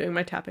 but I'm doing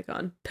my topic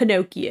on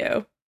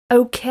Pinocchio.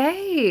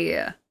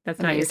 Okay. That's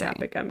not your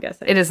topic, I'm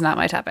guessing. It is not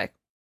my topic.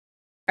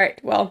 All right.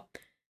 Well,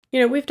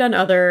 we've done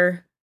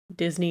other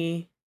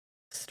Disney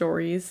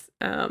stories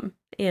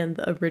and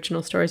the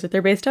original stories that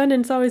they're based on,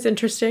 and it's always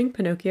interesting.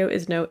 Pinocchio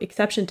is no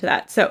exception to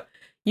that. So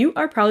you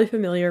are probably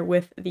familiar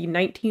with the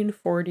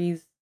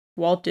 1940s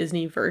Walt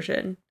Disney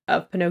version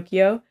of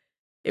Pinocchio.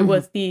 It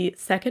was the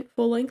second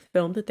full-length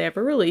film that they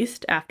ever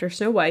released after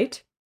Snow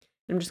White.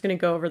 I'm just going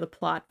to go over the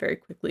plot very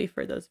quickly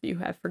for those of you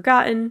who have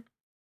forgotten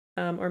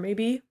or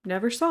maybe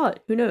never saw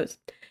it. Who knows?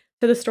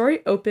 So the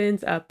story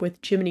opens up with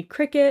Jiminy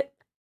Cricket.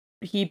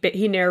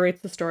 He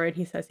narrates the story and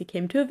he says he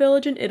came to a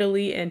village in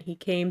Italy and he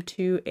came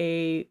to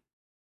a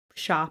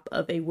shop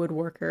of a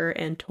woodworker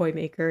and toy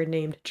maker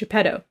named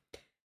Geppetto.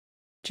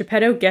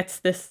 Geppetto gets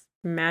this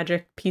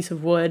magic piece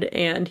of wood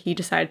and he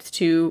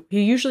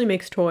usually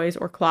makes toys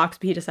or clocks,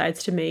 but he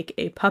decides to make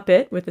a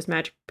puppet with this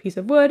magic piece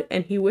of wood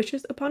and he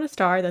wishes upon a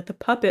star that the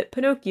puppet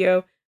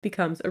Pinocchio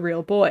becomes a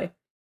real boy.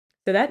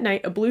 So that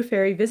night, a blue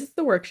fairy visits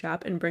the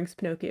workshop and brings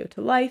Pinocchio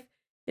to life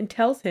and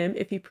tells him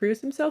if he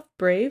proves himself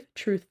brave,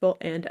 truthful,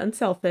 and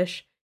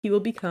unselfish, he will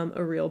become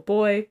a real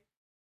boy.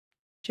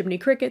 Jiminy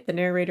Cricket, the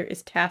narrator,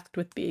 is tasked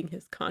with being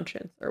his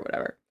conscience or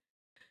whatever.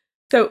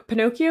 So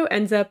Pinocchio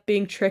ends up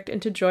being tricked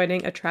into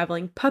joining a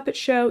traveling puppet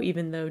show,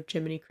 even though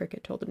Jiminy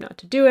Cricket told him not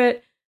to do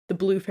it. The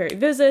blue fairy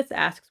visits,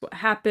 asks what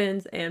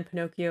happens, and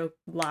Pinocchio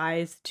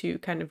lies to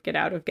kind of get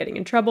out of getting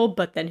in trouble,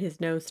 but then his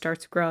nose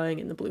starts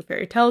growing and the blue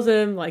fairy tells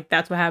him, like,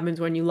 that's what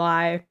happens when you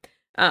lie.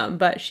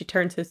 But she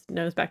turns his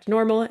nose back to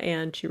normal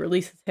and she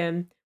releases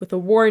him with a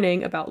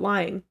warning about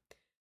lying.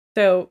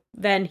 So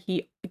then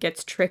he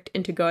gets tricked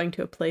into going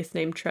to a place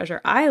named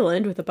Treasure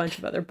Island with a bunch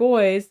of other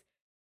boys.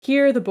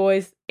 Here, the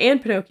boys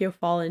and Pinocchio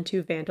fall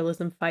into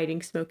vandalism,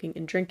 fighting, smoking,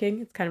 and drinking.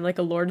 It's kind of like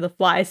a Lord of the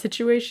Flies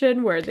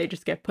situation where they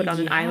just get put on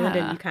an island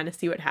and you kind of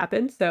see what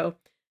happens. So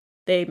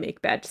they make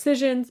bad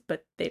decisions,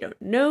 but they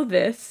don't know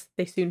this.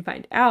 They soon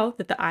find out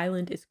that the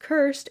island is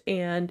cursed,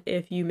 and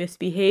if you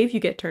misbehave,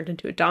 you get turned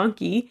into a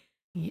donkey.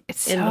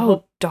 It's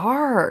so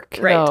dark,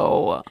 right.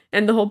 though.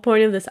 And the whole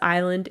point of this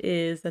island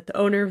is that the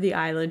owner of the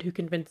island, who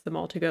convinced them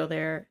all to go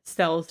there,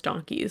 sells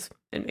donkeys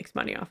and makes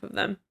money off of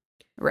them.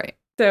 Right.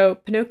 So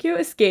Pinocchio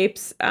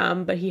escapes,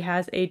 but he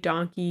has a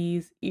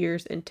donkey's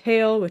ears and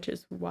tail, which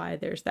is why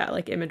there's that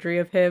like imagery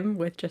of him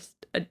with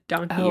just a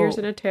donkey ears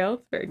and a tail.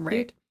 It's very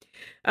cute.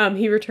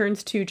 He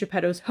returns to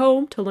Geppetto's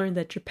home to learn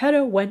that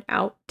Geppetto went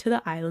out to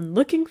the island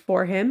looking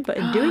for him, but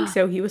in doing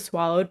so, he was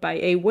swallowed by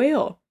a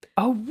whale.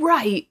 Oh,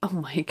 right. Oh,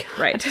 my God.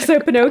 Right. So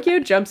Pinocchio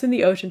jumps in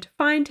the ocean to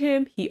find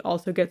him. He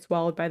also gets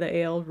swallowed by the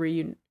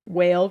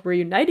whale,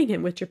 reuniting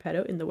him with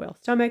Geppetto in the whale's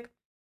stomach.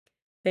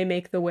 They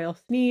make the whale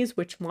sneeze,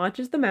 which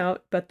launches them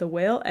out, but the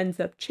whale ends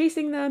up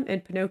chasing them,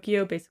 and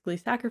Pinocchio basically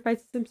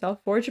sacrifices himself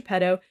for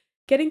Geppetto,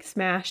 getting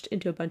smashed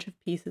into a bunch of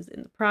pieces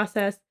in the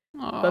process.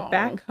 Oh. But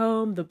back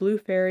home, the blue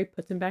fairy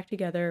puts him back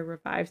together,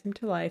 revives him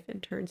to life,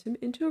 and turns him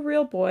into a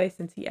real boy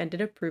since he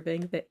ended up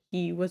proving that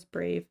he was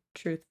brave,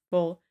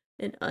 truthful,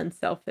 and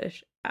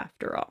unselfish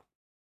after all.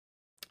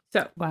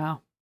 So,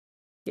 wow.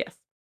 yes.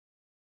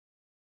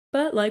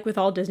 But like with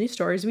all Disney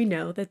stories, we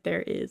know that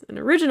there is an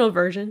original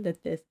version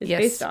that this is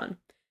based on.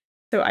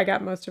 So I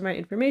got most of my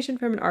information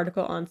from an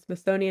article on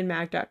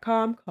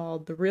SmithsonianMag.com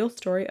called The Real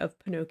Story of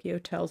Pinocchio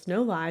Tells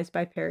No Lies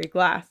by Perry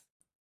Glass.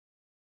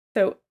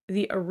 So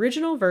the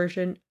original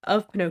version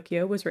of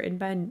Pinocchio was written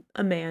by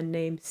a man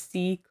named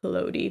C.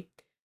 Collodi.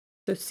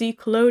 So C.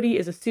 Collodi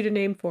is a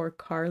pseudonym for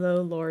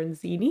Carlo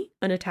Lorenzini,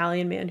 an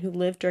Italian man who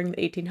lived during the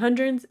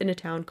 1800s in a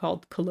town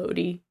called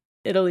Collodi,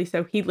 Italy.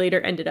 So he later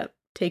ended up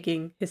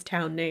taking his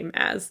town name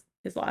as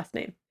his last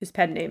name, his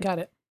pen name. Got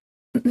it.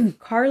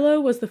 Carlo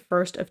was the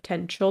first of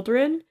 10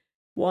 children,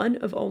 one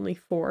of only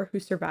 4 who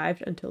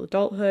survived until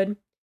adulthood.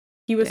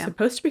 He was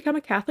supposed to become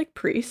a Catholic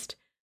priest,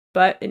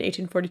 but in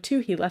 1842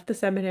 he left the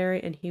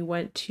seminary and he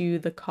went to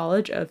the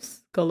College of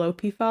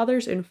Scalopi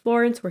Fathers in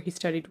Florence, where he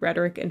studied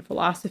rhetoric and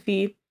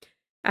philosophy.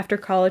 After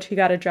college, he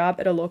got a job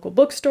at a local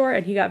bookstore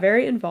and he got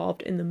very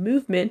involved in the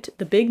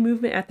big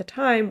movement at the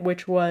time,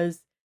 which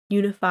was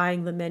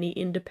unifying the many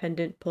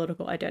independent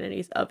political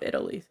identities of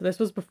Italy. So this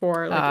was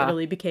before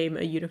Italy became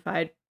a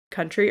unified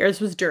country, or this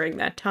was during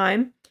that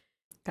time.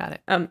 Got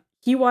it.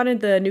 He wanted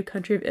the new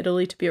country of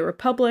Italy to be a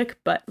republic,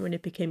 but when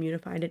it became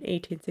unified in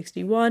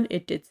 1861,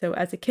 it did so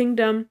as a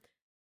kingdom.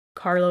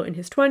 Carlo, in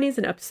his 20s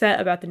and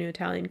upset about the new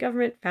Italian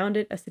government,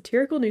 founded a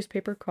satirical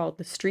newspaper called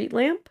The Street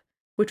Lamp,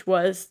 which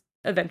was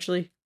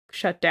eventually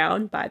shut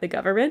down by the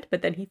government,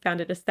 but then he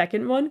founded a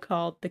second one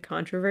called The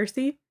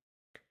Controversy.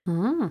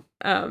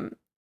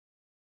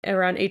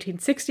 Around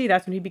 1860,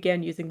 that's when he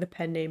began using the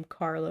pen name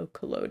Carlo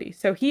Collodi.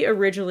 So he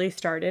originally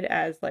started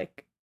as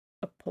like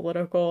a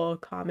political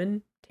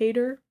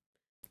commentator.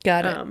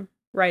 Got it.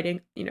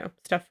 Writing,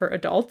 stuff for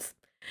adults.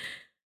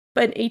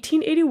 But in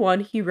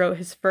 1881, he wrote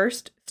his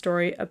first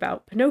story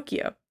about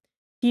Pinocchio.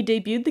 He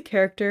debuted the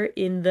character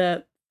in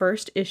the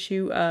first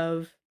issue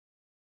of,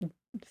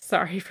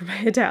 sorry for my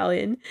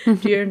Italian,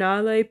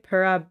 Giornale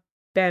per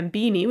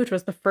Bambini, which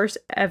was the first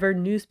ever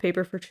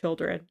newspaper for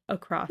children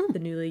across the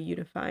newly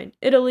unified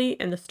Italy,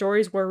 and the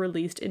stories were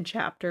released in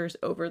chapters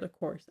over the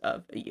course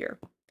of a year.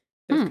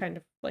 It was kind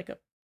of like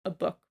a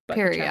book, but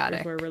periodic. The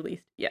chapters were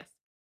released. Yes.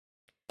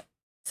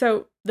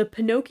 So the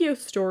Pinocchio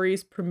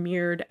stories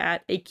premiered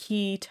at a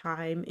key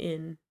time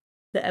in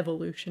the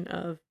evolution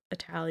of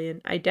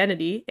Italian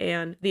identity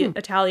and the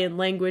Italian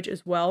language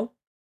as well.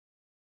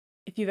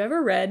 If you've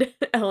ever read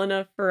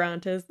Elena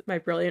Ferrante's My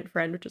Brilliant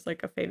Friend, which is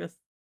like a famous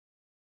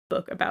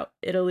book about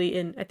Italy,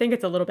 and I think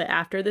it's a little bit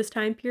after this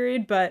time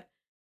period, but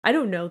I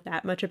don't know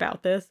that much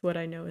about this. What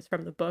I know is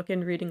from the book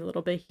and reading a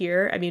little bit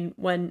here. I mean,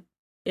 when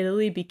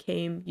Italy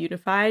became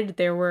unified,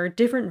 there were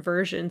different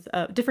versions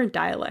of different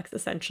dialects,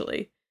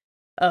 essentially,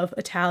 of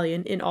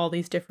Italian in all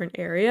these different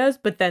areas,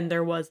 but then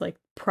there was like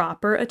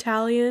proper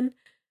Italian,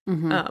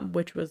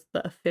 which was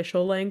the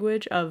official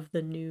language of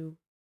the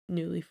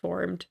newly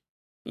formed,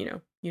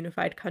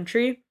 unified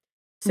country.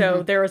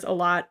 So there was a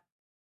lot,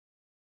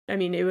 I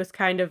mean, it was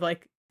kind of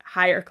like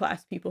higher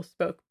class people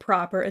spoke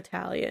proper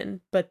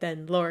Italian, but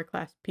then lower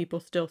class people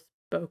still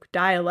spoke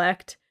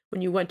dialect.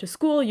 When you went to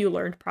school, you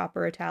learned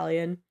proper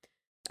Italian.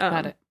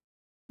 Got it.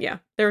 Yeah,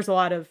 there was a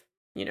lot of,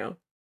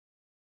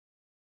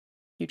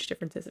 huge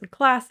differences in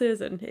classes,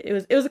 and it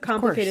was a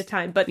complicated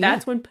time, but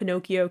that's when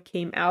Pinocchio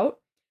came out.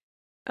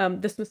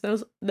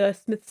 The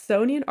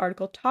Smithsonian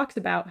article talks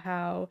about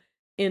how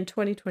in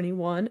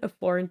 2021, a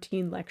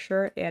Florentine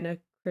lecturer, Anna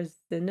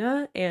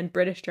Krasina, and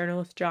British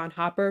journalist John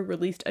Hopper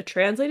released a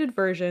translated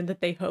version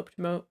that they hoped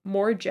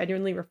more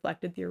genuinely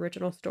reflected the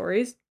original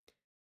stories,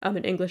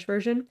 an English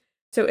version.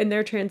 So in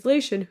their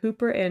translation,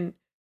 Hooper and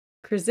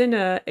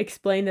Krasina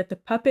explain that the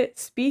puppet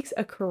speaks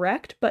a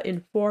correct but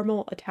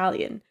informal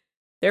Italian.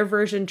 Their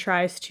version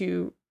tries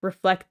to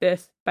reflect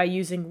this by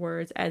using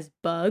words as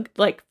bugged.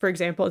 Like, for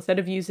example, instead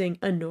of using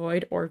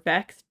annoyed or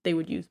vexed, they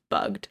would use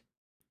bugged.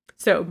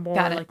 So more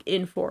like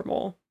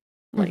informal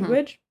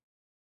language.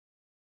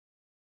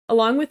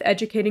 Along with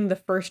educating the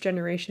first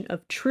generation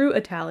of true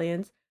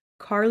Italians,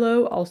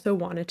 Carlo also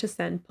wanted to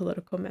send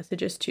political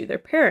messages to their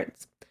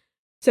parents.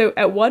 So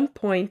at one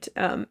point,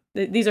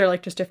 these are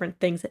like just different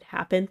things that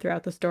happen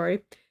throughout the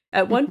story.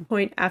 At one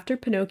point, after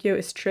Pinocchio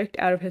is tricked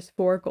out of his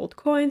 4 gold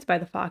coins by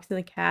the fox and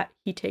the cat,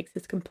 he takes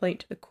his complaint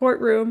to the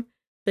courtroom.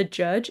 The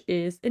judge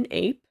is an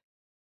ape,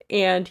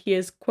 and he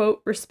is,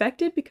 quote,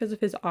 respected because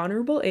of his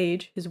honorable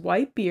age, his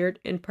white beard,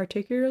 and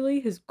particularly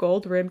his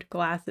gold-rimmed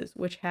glasses,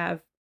 which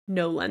have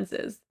no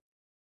lenses.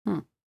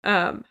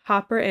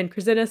 Hopper and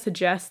Krasina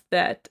suggest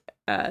that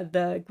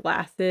the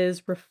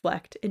glasses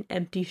reflect an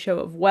empty show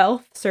of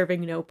wealth,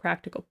 serving no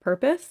practical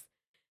purpose.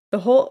 The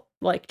whole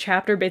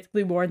chapter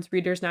basically warns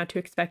readers not to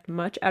expect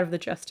much out of the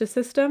justice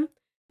system.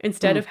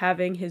 Instead of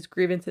having his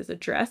grievances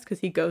addressed,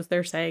 because he goes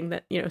there saying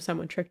that,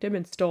 someone tricked him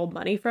and stole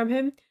money from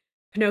him,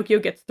 Pinocchio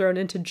gets thrown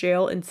into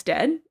jail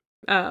instead.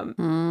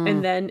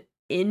 And then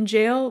in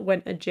jail,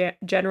 when a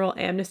general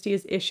amnesty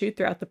is issued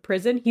throughout the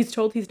prison, he's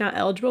told he's not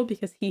eligible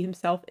because he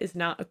himself is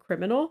not a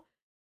criminal.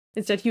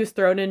 Instead, he was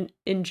thrown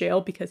in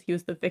jail because he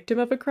was the victim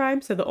of a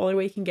crime. So the only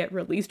way he can get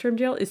released from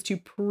jail is to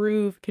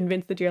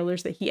convince the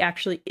jailers that he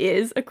actually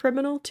is a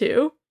criminal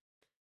too.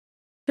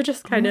 So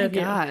just Oh kind my of,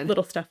 God.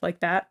 little stuff like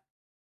that.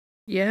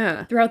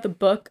 Yeah. Throughout the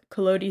book,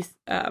 Collodi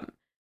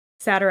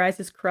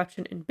satirizes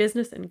corruption in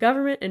business and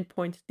government and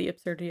points to the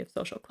absurdity of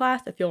social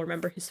class. If you'll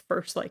remember his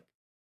first,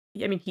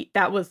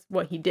 that was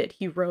what he did.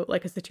 He wrote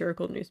like a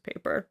satirical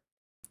newspaper.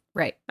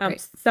 Right.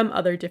 Right. Some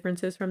other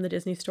differences from the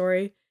Disney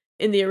story.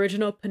 In the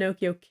original,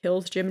 Pinocchio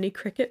kills Jiminy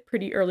Cricket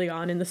pretty early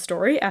on in the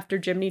story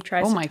after Jiminy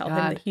tries Oh to my tell him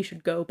God. that he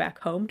should go back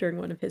home during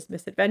one of his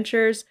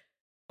misadventures.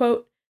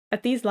 Quote,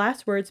 at these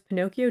last words,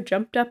 Pinocchio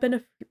jumped up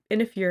in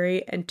a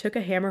fury and took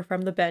a hammer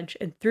from the bench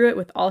and threw it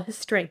with all his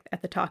strength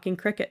at the talking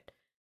cricket.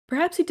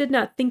 Perhaps he did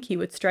not think he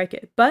would strike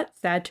it, but,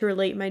 sad to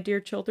relate, my dear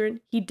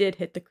children, he did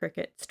hit the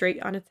cricket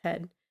straight on its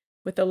head.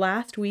 With the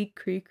last weak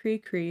cree,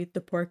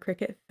 the poor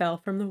cricket fell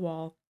from the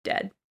wall,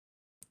 dead.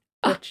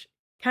 Which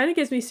kind of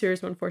gives me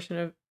Series 1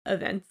 of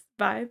events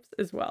vibes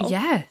as well.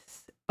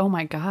 Yes. Oh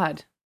my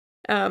God.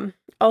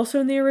 Also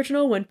in the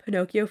original, when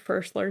Pinocchio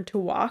first learned to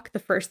walk, the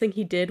first thing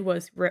he did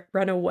was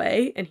run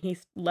away, and he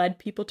led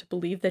people to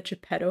believe that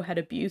Geppetto had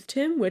abused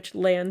him, which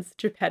lands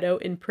Geppetto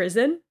in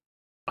prison.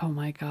 Oh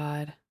my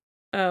God.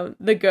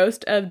 The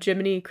ghost of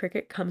Jiminy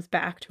Cricket comes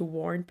back to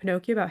warn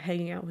Pinocchio about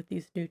hanging out with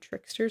these new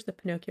tricksters that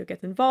Pinocchio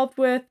gets involved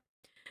with.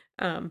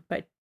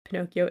 But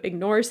Pinocchio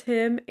ignores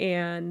him,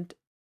 and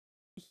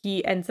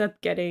he ends up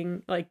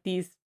getting, like,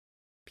 these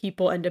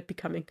people end up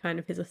becoming kind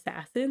of his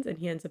assassins, and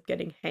he ends up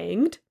getting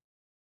hanged.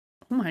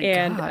 Oh my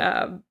And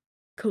God.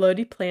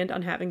 Collodi planned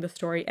on having the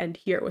story end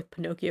here with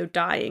Pinocchio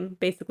dying,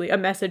 basically a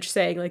message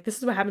saying, like, this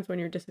is what happens when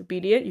you're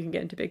disobedient, you can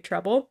get into big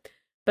trouble.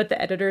 But the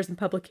editors and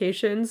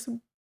publications,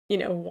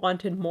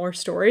 wanted more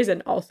stories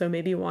and also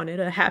maybe wanted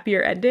a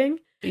happier ending.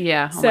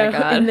 Yeah. Oh So my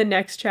God. in the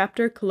next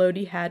chapter,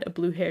 Collodi had a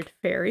blue-haired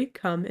fairy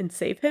come and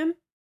save him.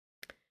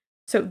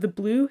 So the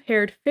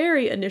blue-haired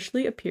fairy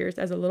initially appears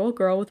as a little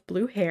girl with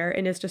blue hair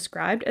and is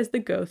described as the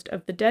ghost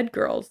of the dead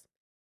girls.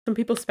 Some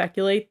people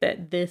speculate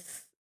that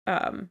this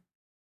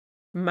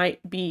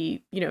might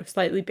be,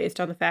 slightly based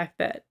on the fact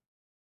that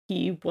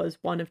he was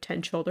one of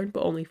 10 children,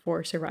 but only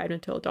 4 survived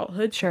until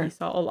adulthood. Sure. So he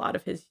saw a lot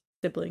of his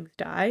siblings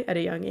die at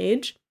a young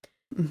age.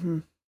 Mm-hmm.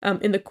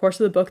 In the course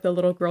of the book, the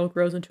little girl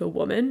grows into a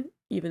woman,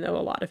 even though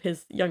a lot of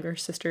his younger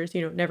sisters,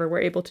 never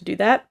were able to do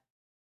that.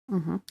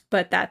 Mm-hmm.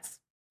 But that's,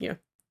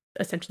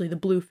 essentially the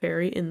blue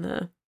fairy in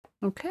the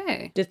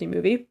Disney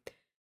movie.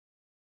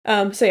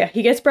 So yeah,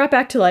 he gets brought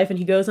back to life and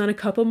he goes on a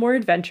couple more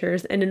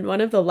adventures. And in one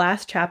of the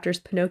last chapters,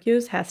 Pinocchio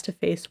has to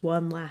face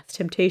one last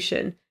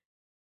temptation,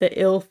 the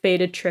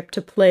ill-fated trip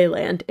to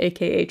Playland,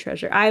 aka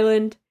Treasure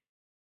Island.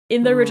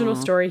 In the original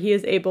story, he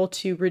is able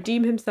to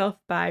redeem himself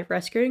by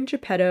rescuing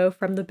Geppetto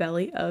from the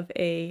belly of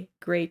a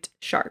great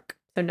shark.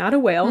 So not a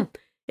whale.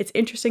 It's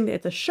interesting that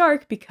it's a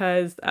shark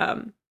because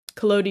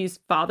Collodi's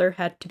father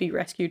had to be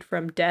rescued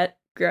from debt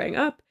growing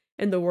up,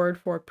 and the word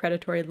for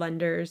predatory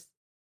lenders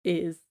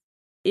is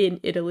in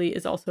Italy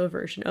is also a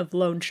version of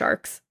loan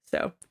sharks.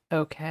 So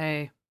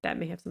that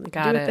may have something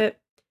to do with it.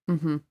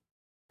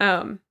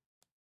 Mm-hmm.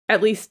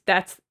 At least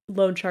that's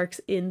loan sharks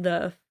in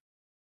the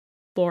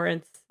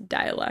Florence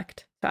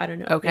dialect. So I don't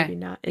know, maybe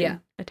not in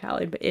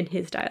Italian, but in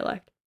his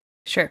dialect.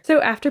 Sure.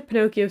 So after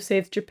Pinocchio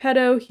saves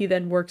Geppetto, he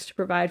then works to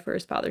provide for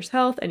his father's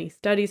health, and he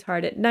studies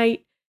hard at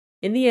night.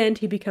 In the end,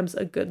 he becomes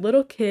a good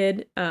little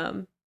kid,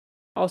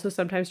 also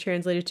sometimes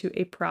translated to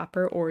a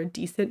proper or a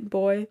decent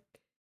boy.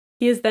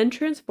 He is then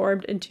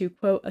transformed into,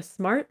 quote, a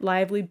smart,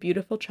 lively,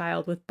 beautiful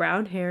child with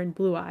brown hair and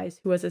blue eyes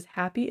who was as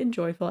happy and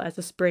joyful as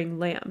a spring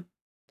lamb.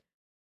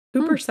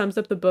 Hooper sums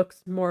up the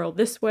book's moral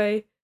this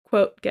way,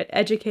 quote, get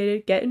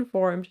educated, get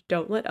informed,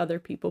 don't let other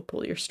people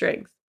pull your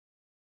strings.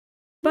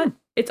 But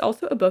it's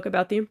also a book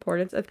about the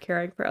importance of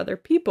caring for other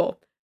people.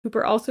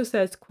 Hooper also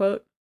says,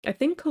 quote, I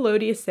think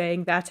Collodi is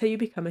saying that's how you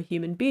become a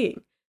human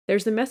being.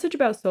 There's a message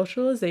about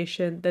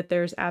socialization that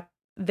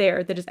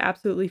that is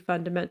absolutely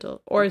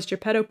fundamental. Or as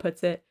Geppetto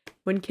puts it,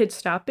 when kids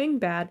stop being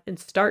bad and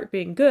start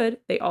being good,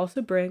 they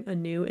also bring a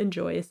new and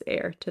joyous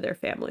air to their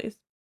families.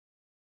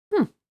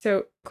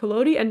 So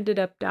Collodi ended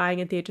up dying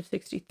at the age of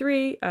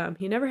 63.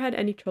 He never had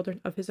any children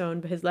of his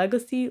own, but his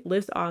legacy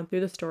lives on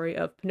through the story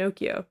of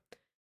Pinocchio.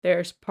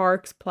 There's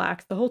parks,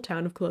 plaques. The whole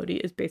town of Collodi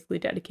is basically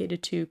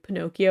dedicated to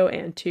Pinocchio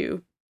and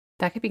to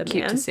that could be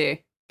cute to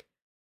see.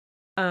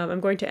 I'm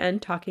going to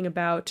end talking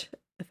about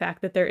the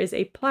fact that there is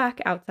a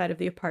plaque outside of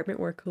the apartment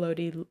where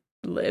Collodi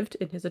lived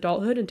in his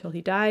adulthood until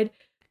he died,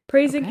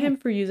 praising him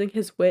for using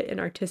his wit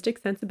and artistic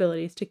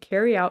sensibilities to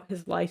carry out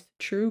his life's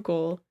true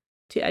goal,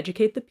 to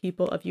educate the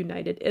people of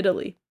United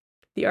Italy.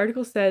 The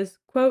article says,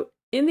 quote,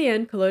 in the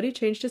end, Collodi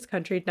changed his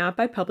country not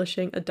by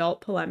publishing adult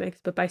polemics,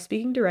 but by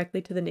speaking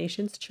directly to the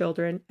nation's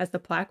children, as the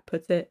plaque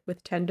puts it,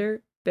 with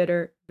tender,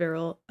 bitter,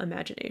 virile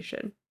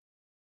imagination.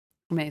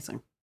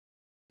 Amazing.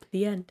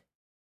 The end.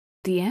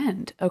 The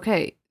end.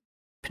 Okay.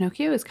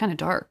 Pinocchio is kind of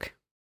dark.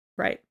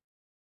 Right.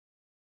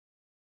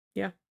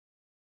 Yeah.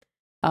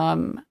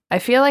 I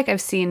feel like I've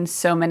seen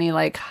so many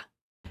like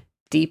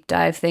deep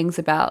dive things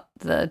about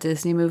the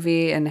Disney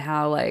movie and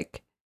how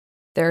like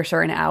there are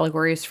certain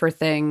allegories for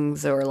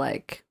things or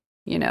like,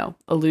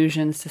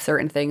 allusions to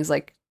certain things,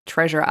 like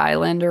Treasure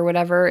Island or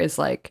whatever is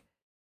like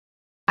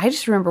I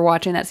just remember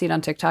watching that scene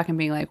on TikTok and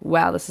being like,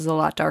 wow, this is a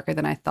lot darker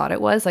than I thought it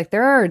was. Like,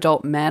 there are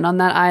adult men on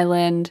that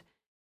island,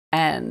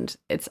 and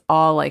it's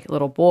all like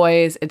little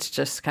boys. It's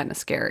just kind of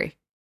scary.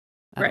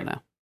 I don't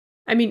know.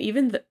 I mean,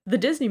 even the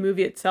Disney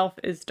movie itself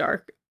is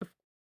dark. Of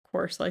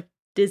course, like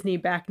Disney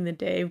back in the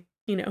day,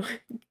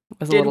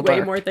 Was a did little way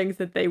dark. more things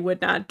that they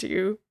would not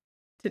do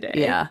today.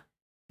 Yeah.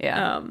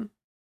 Yeah.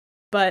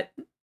 But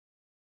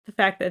the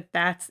fact that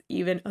that's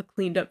even a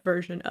cleaned up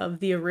version of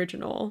the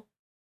original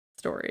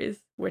stories,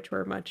 which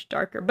were much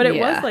darker. But it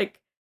was like,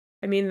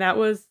 I mean, that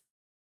was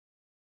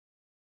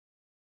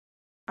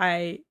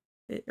I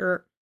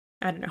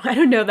don't know. I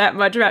don't know that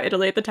much about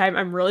Italy at the time.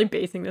 I'm really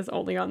basing this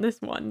only on this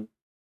one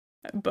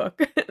book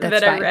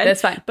that I read.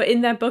 That's fine. But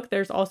in that book,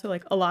 there's also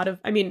like a lot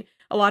of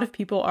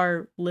people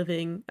are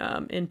living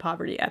in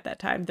poverty at that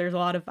time. There's a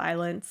lot of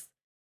violence,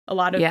 a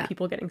lot of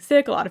people getting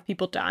sick, a lot of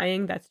people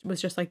dying. That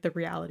was just like the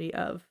reality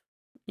of,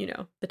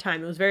 the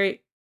time. It was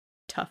very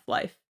tough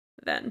life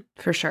then.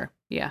 For sure.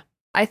 Yeah.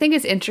 I think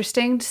it's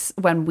interesting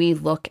when we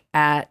look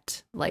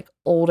at like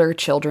older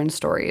children's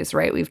stories,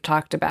 right? We've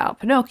talked about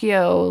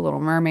Pinocchio, Little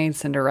Mermaid,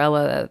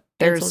 Cinderella.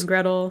 There's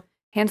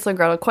Hansel and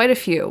Gretel, quite a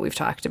few we've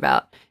talked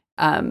about.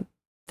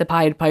 The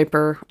Pied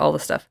Piper, all the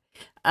stuff.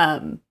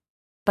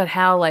 But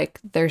how like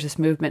there's this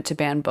movement to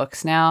ban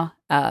books now.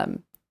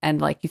 And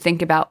like you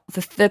think about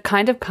the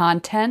kind of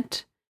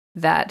content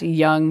that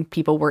young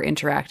people were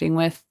interacting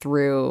with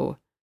through,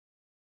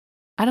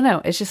 I don't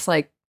know, it's just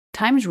like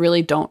times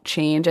really don't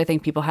change. I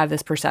think people have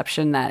this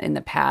perception that in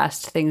the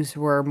past things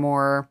were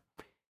more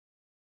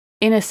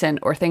innocent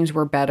or things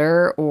were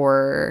better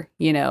or,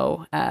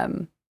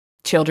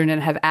 children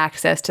didn't have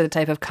access to the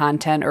type of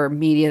content or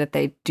media that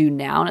they do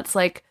now. And it's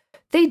like,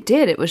 they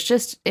did. It was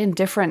just in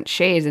different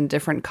shades and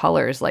different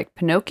colors. Like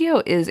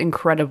Pinocchio is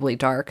incredibly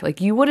dark. Like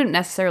you wouldn't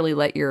necessarily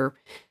let your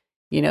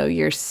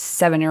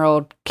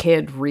 7-year-old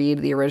kid read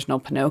the original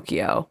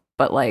Pinocchio,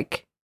 but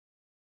like,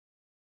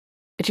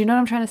 do you know what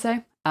I'm trying to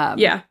say?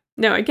 Yeah.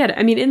 No, I get it.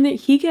 I mean,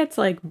 he gets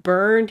like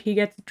burned, he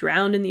gets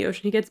drowned in the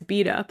ocean, he gets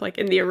beat up like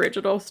in the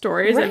original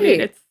stories. Right. I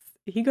mean,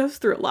 he goes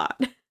through a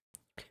lot.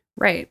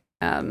 Right.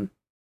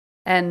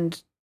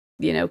 And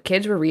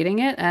kids were reading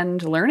it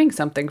and learning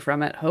something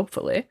from it,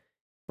 hopefully.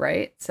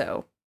 Right?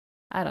 So,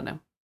 I don't know.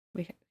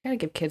 We got to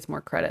give kids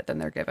more credit than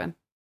they're given.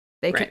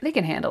 They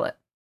can handle it.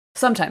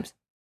 Sometimes.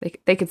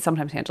 They can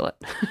sometimes handle it.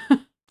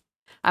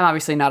 I'm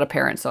obviously not a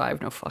parent, so I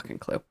have no fucking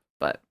clue,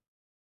 but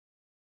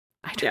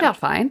I turned out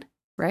fine,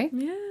 right?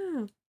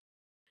 Yeah.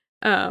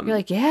 You're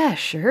like, yeah,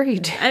 sure you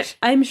did.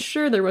 I'm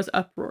sure there was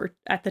uproar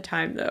at the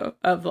time, though,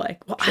 of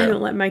like, well, I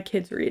don't let my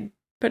kids read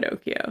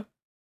Pinocchio.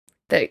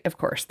 Of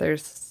course,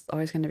 there's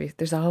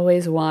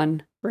always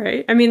one.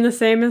 Right? I mean, the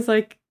same as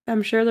like,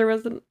 I'm sure there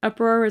was an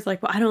uproar where it's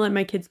like, well, I don't let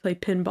my kids play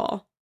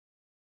pinball.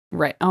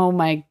 Right. Oh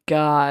my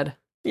God.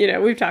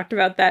 We've talked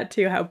about that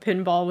too, how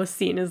pinball was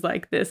seen as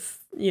like this,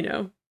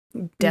 devil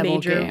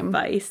major game.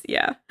 Vice.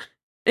 Yeah.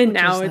 And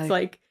now it's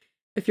like,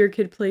 if your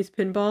kid plays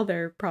pinball,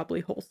 they're probably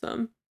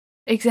wholesome.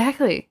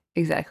 Exactly.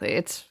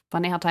 It's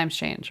funny how times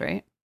change,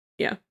 right?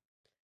 Yeah.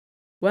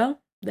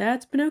 Well,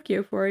 that's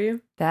Pinocchio for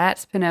you.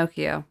 That's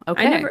Pinocchio.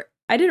 Okay.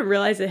 I didn't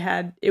realize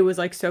it was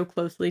like so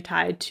closely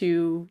tied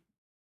to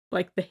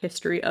like the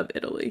history of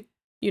Italy,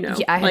 Yeah,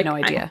 I had no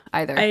idea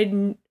either.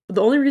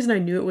 The only reason I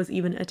knew it was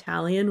even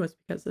Italian was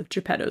because of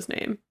Geppetto's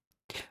name.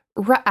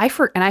 Right. I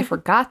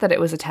forgot that it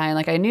was Italian.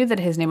 Like I knew that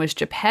his name was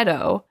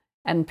Geppetto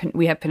and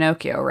we have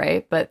Pinocchio,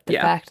 right? But the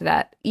fact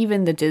that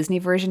even the Disney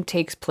version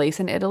takes place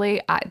in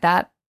Italy,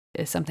 that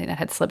is something that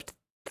had slipped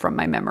from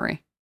my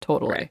memory.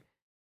 Totally. Right.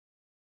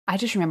 I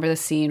just remember the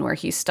scene where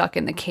he's stuck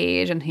in the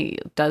cage and he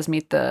does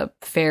meet the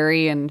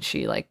fairy and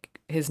she like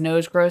his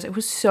nose grows. It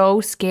was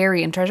so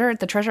scary. And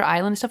the Treasure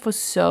Island stuff was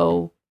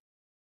so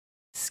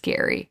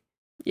scary.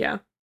 Yeah.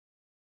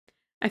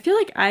 I feel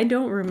like I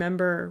don't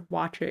remember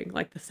watching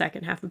like the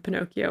second half of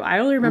Pinocchio. I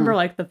only remember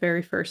like the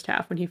very first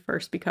half when he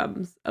first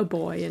becomes a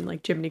boy and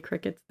like Jiminy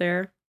Cricket's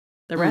there.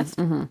 The rest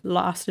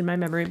lost in my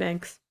memory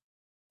banks.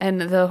 And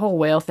the whole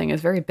whale thing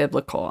is very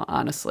biblical,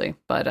 honestly.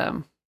 But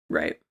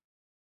right.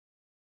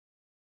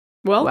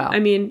 Well, wow. I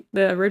mean,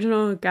 the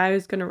original guy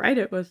who's going to write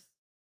it was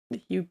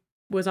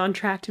on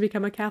track to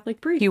become a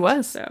Catholic priest. He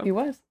was.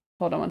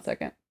 Hold on one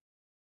second.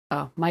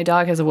 Oh, my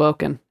dog has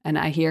awoken and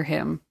I hear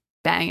him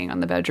banging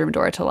on the bedroom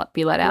door to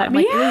be let out. I'm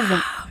like,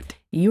 out.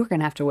 You are going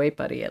to have to wait,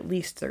 buddy, at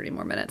least 30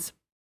 more minutes.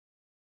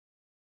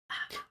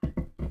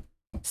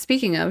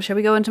 Speaking of, shall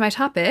we go into my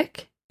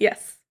topic?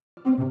 Yes.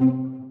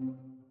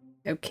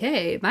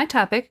 Okay, my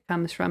topic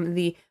comes from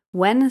the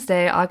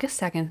Wednesday, August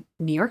 2nd,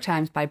 New York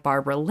Times by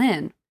Barbara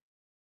Lynn.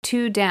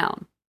 2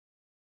 down.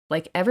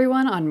 Like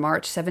everyone on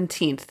March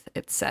 17th,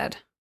 it said.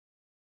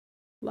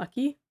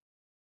 Lucky?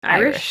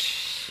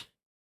 Irish?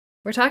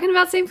 We're talking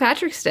about St.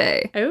 Patrick's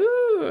Day.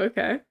 Oh,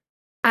 okay.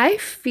 I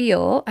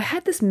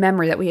had this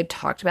memory that we had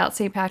talked about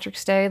St.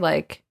 Patrick's Day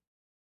like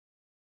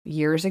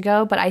years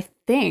ago, but I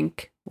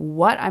think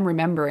what I'm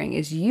remembering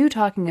is you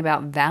talking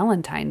about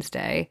Valentine's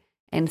Day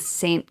and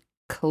St.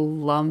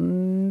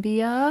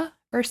 Columbia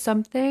or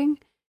something.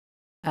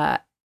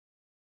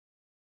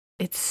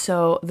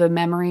 the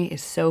memory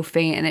is so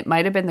faint, and it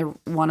might have been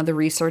one of the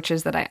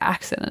researches that I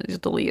accidentally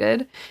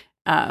deleted.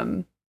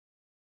 But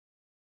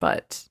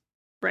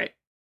Right.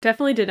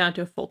 Definitely did not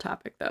do a full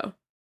topic though.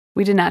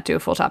 we did not do a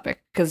full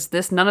topic because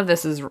none of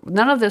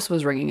this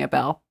was ringing a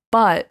bell.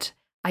 But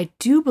I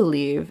do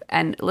believe,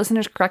 and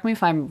listeners, correct me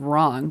if I'm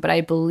wrong, but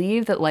I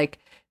believe that like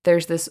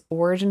there's this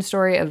origin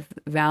story of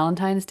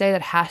Valentine's Day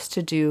that has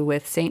to do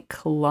with Saint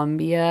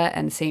Columbia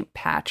and Saint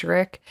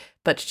Patrick,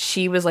 but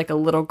she was like a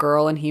little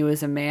girl and he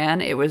was a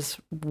man. It was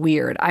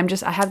weird. I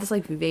have this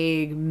like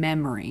vague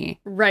memory.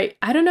 Right.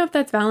 I don't know if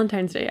that's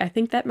Valentine's Day. I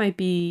think that might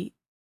be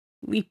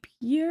leap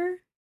year.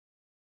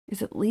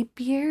 Is it leap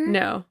year?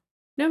 No,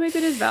 maybe it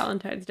is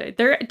Valentine's Day.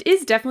 There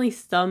is definitely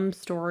some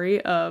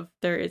story of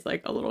there is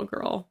like a little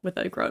girl with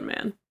a grown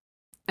man.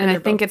 And I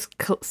think it's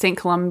St.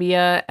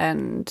 Columbia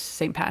and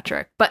St.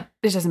 Patrick, but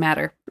it doesn't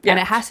matter. Yeah.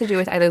 And it has to do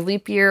with either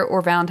leap year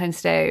or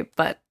Valentine's Day,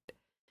 but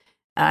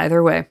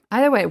either way,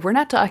 we're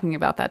not talking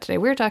about that today.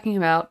 We're talking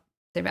about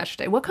St. Patrick's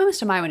Day. What comes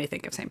to mind when you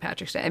think of St.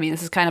 Patrick's Day? I mean,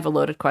 this is kind of a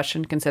loaded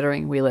question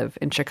considering we live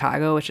in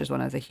Chicago, which is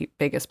one of the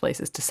biggest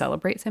places to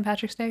celebrate St.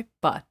 Patrick's Day,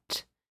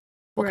 but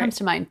what comes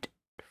to mind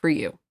for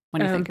you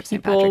when you think of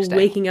St. Patrick's Day?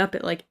 People waking up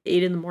at like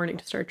 8 a.m.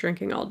 to start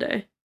drinking all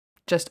day.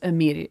 Just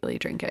immediately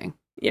drinking.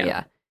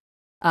 Yeah.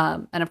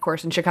 And of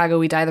course, in Chicago,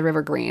 we dye the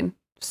river green.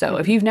 So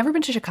if you've never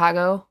been to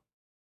Chicago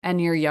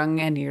and you're young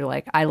and you're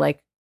like, I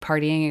like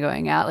partying and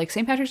going out, like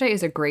St. Patrick's Day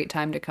is a great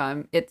time to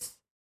come. It's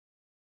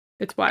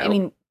wild. I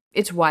mean,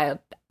 it's wild.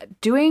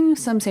 Doing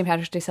some St.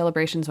 Patrick's Day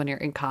celebrations when you're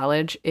in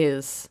college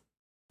it's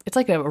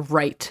like a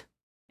rite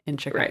in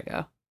Chicago.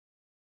 Right.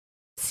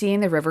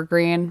 Seeing the river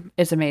green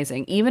is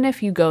amazing. Even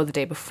if you go the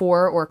day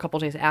before or a couple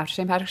days after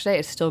St. Patrick's Day,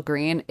 it's still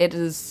green.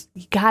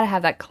 You gotta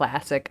have that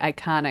classic,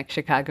 iconic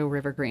Chicago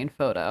river green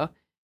photo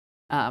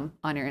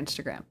on your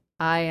Instagram.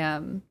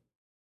 I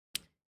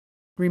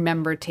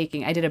remember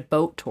I did a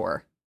boat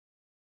tour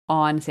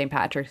on St.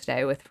 Patrick's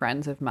Day with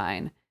friends of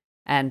mine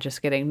and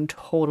just getting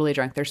totally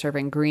drunk. They're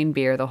serving green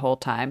beer the whole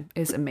time.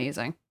 Is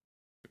amazing,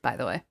 by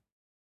the way.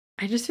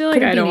 I just feel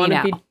like I don't want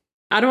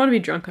to be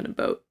drunk on a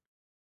boat.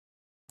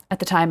 At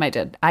the time I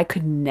did. I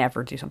could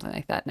never do something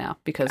like that now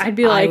because I'd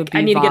be like,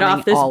 I need to get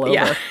off this.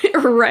 Yeah.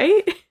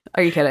 Right?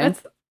 Are you kidding?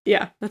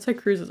 That's why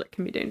cruises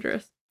can be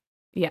dangerous.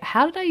 Yeah.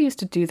 How did I used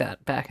to do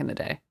that back in the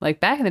day? Like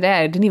back in the day,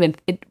 I didn't even,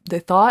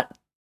 the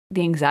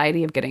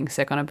anxiety of getting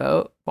sick on a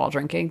boat while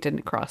drinking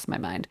didn't cross my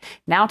mind.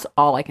 Now it's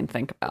all I can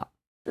think about.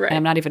 Right.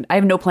 And I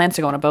have no plans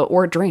to go on a boat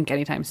or drink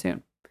anytime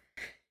soon.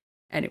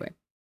 Anyway.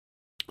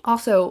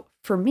 Also,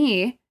 for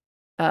me,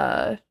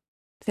 St.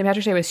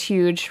 Patrick's Day was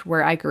huge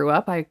where I grew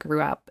up. I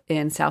grew up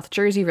in South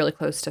Jersey, really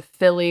close to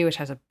Philly, which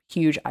has a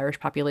huge Irish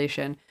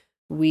population.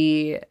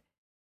 We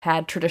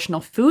had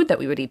traditional food that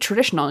we would eat,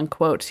 traditional in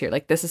quotes here.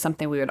 Like this is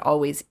something we would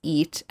always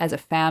eat as a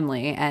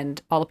family.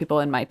 And all the people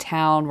in my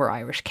town were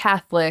Irish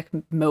Catholic,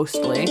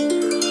 mostly.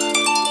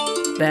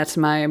 That's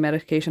my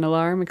medication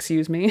alarm,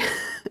 excuse me.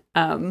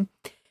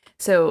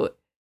 So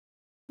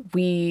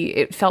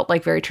it felt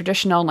like very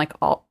traditional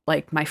and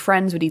like my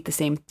friends would eat the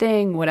same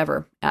thing,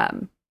 whatever,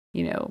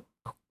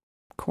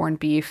 corned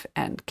beef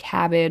and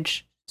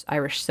cabbage,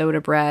 Irish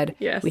soda bread.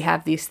 Yes. We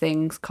have these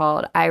things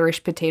called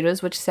Irish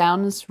potatoes, which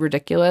sounds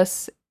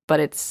ridiculous, but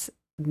it's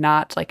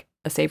not like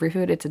a savory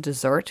food. It's a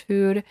dessert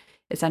food.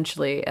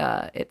 Essentially,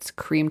 it's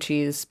cream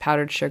cheese,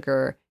 powdered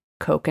sugar,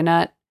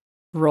 coconut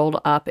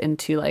rolled up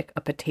into like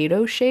a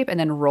potato shape and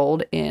then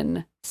rolled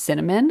in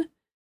cinnamon.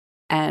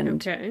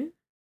 And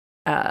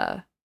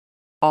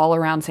all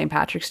around St.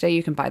 Patrick's Day,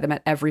 you can buy them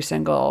at every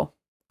single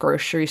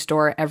grocery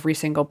store, every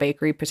single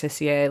bakery,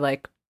 pâtissier.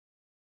 Like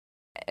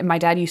my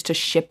dad used to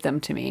ship them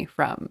to me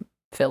from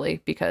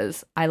Philly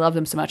because I love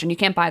them so much, and you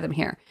can't buy them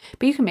here,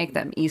 but you can make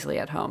them easily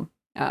at home.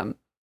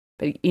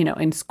 But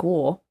in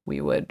school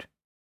we would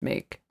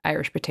make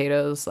Irish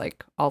potatoes,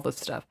 like all this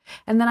stuff,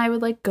 and then I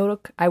would like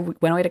I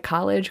went away to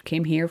college,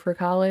 came here for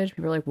college.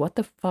 People were like, "What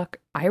the fuck,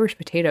 Irish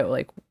potato?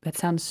 Like that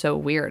sounds so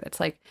weird." It's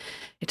like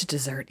it's a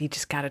dessert. You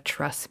just gotta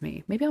trust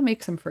me. Maybe I'll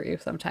make some for you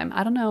sometime.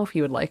 I don't know if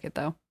you would like it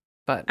though,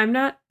 but I'm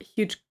not a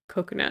huge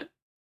coconut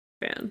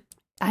fan.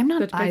 I'm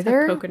not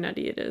either. How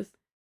coconutty it is.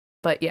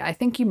 But yeah, I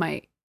think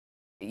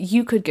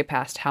you could get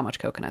past how much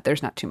coconut.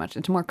 There's not too much.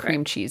 It's more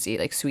cream cheesy,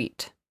 like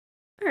sweet.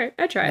 All right,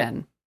 I try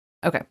it.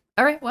 Okay.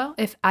 All right. Well,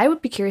 I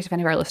would be curious if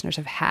any of our listeners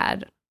have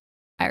had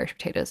Irish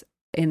potatoes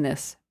in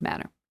this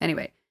manner.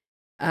 Anyway.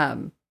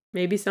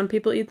 Maybe some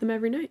people eat them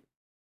every night.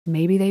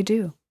 Maybe they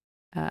do.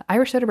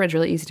 Irish soda bread's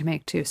really easy to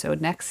make too. So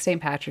next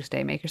St. Patrick's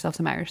Day, make yourself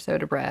some Irish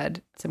soda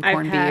bread, some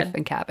corned beef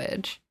and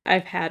cabbage.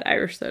 I've had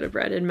Irish soda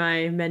bread in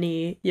my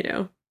many,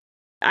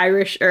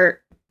 Irish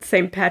or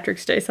St.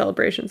 Patrick's Day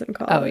celebrations in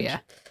college. Oh, yeah.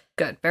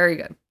 Good. Very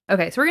good.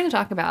 Okay, so we're going to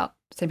talk about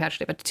St. Patrick's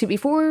Day. But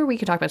before we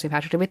can talk about St.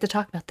 Patrick's Day, we have to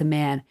talk about the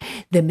man,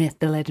 the myth,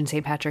 the legend,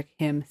 St. Patrick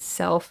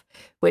himself,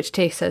 which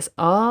takes us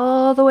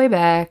all the way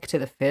back to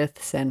the 5th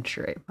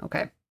century.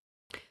 Okay.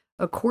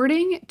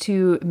 According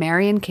to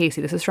Marion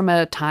Casey, this is from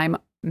a Time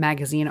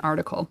magazine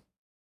article,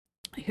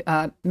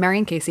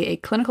 Marion Casey, a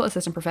clinical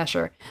assistant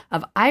professor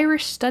of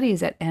Irish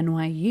studies at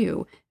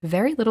NYU.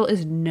 Very little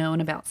is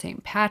known about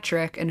St.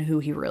 Patrick and who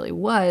he really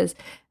was.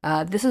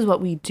 This is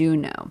what we do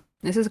know.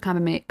 This is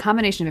a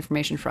combination of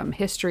information from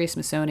History,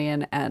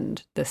 Smithsonian,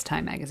 and this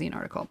Time magazine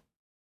article.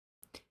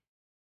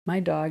 My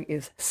dog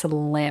is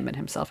slamming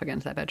himself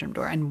against that bedroom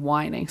door and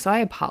whining, so I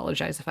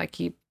apologize if I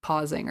keep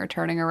pausing or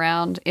turning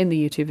around in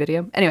the YouTube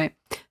video. Anyway,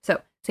 so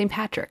St.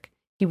 Patrick,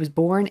 he was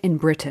born in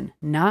Britain,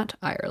 not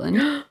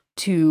Ireland,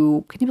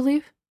 to, can you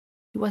believe?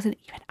 He wasn't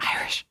even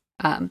Irish,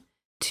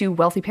 to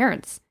wealthy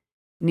parents.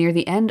 Near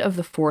the end of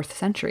the 4th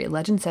century,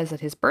 legend says that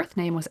his birth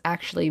name was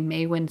actually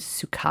Maewyn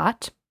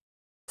Succat.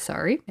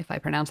 Sorry if I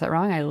pronounced that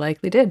wrong, I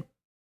likely did.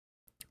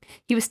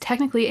 He was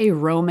technically a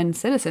Roman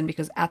citizen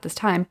because at this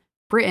time,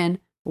 Britain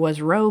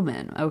was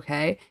Roman,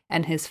 okay?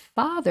 And his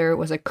father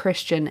was a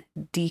Christian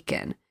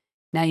deacon.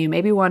 Now, you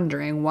may be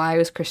wondering, why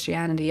was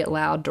Christianity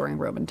allowed during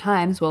Roman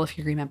times? Well, if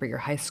you remember your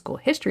high school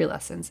history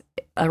lessons,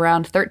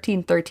 around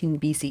 1313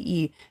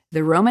 BCE,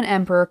 the Roman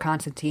Emperor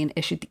Constantine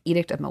issued the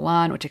Edict of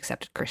Milan, which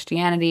accepted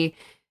Christianity.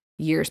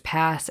 Years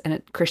pass,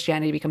 and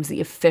Christianity becomes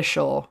the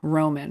official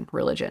Roman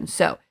religion.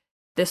 So,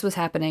 this was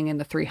happening in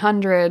the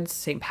 300s.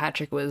 St.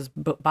 Patrick was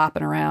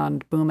bopping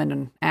around, booming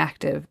and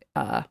active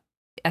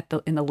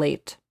in the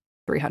late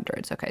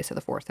 300s. Okay, so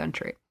the 4th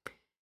century.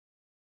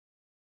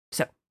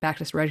 So back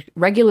to this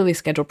regularly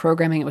scheduled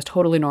programming. It was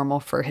totally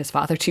normal for his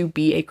father to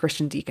be a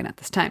Christian deacon at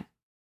this time.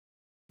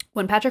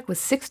 When Patrick was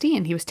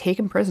 16, he was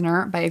taken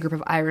prisoner by a group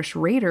of Irish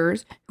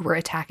raiders who were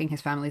attacking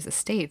his family's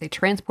estate. They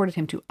transported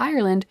him to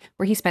Ireland,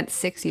 where he spent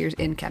 6 years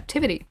in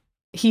captivity.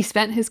 He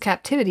spent his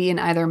captivity in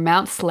either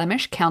Mount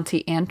Slemish,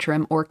 County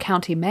Antrim, or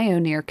County Mayo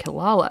near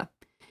Killala.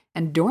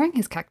 And during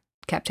his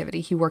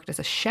captivity, he worked as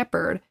a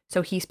shepherd,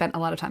 so he spent a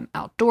lot of time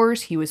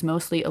outdoors. He was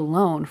mostly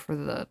alone for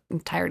the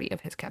entirety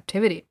of his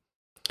captivity.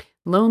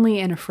 Lonely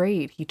and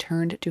afraid, he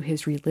turned to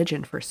his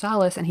religion for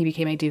solace, and he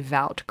became a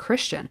devout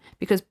Christian.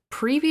 Because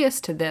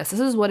previous to this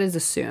is what is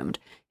assumed.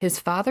 His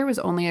father was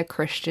only a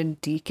Christian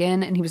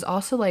deacon, and he was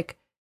also like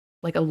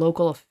a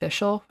local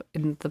official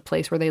in the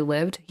place where they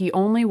lived. He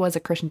only was a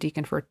Christian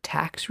deacon for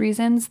tax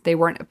reasons. They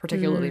weren't a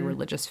particularly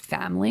religious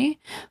family.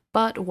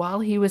 But while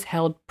he was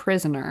held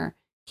prisoner,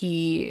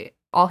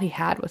 all he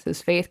had was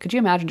his faith. Could you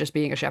imagine just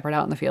being a shepherd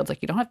out in the fields?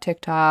 Like, you don't have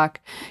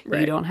TikTok,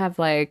 right. You don't have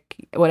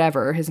like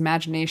whatever. His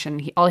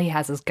imagination, all he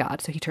has is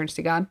God. So he turns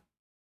to God.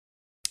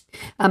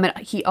 And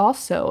it is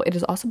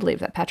also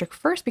believed that Patrick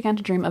first began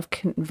to dream of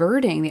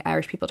converting the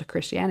Irish people to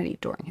Christianity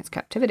during his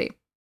captivity.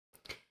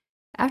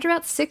 After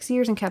about 6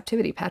 years in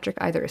captivity, Patrick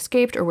either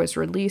escaped or was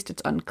released.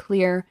 It's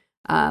unclear.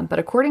 But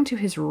according to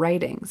his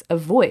writings, a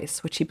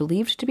voice, which he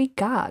believed to be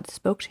God,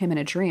 spoke to him in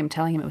a dream,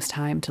 telling him it was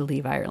time to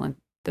leave Ireland.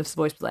 This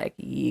voice was like,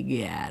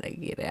 you gotta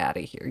get out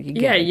of here. You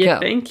gotta go.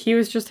 Think he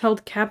was just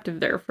held captive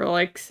there for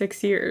like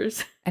 6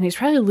 years. And he's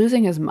probably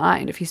losing his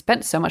mind. If he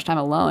spent so much time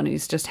alone and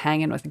he's just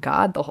hanging with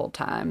God the whole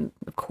time,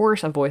 of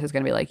course a voice is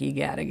going to be like, you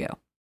gotta go.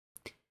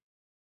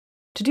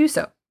 To do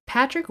so,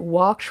 Patrick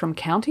walked from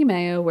County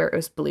Mayo, where it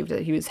was believed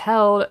that he was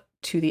held,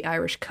 to the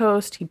Irish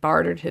coast. He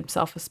bartered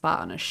himself a spot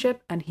on a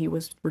ship, and he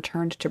was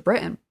returned to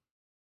Britain.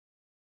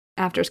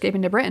 After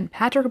escaping to Britain,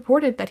 Patrick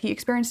reported that he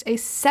experienced a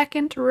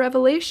second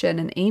revelation,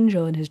 an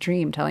angel in his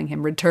dream telling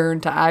him return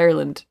to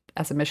Ireland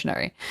as a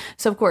missionary.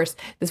 So, of course,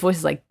 this voice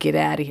is like, get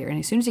out of here. And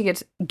as soon as he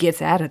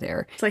gets out of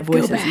there, it's like, the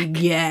voice go says,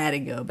 back. you gotta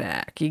go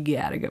back. You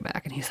gotta go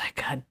back. And he's like,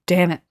 God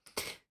damn it.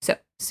 So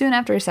soon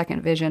after his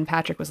second vision,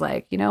 Patrick was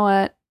like, you know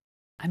what?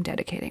 I'm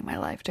dedicating my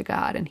life to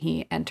God. And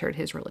he entered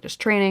his religious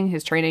training.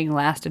 His training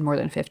lasted more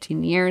than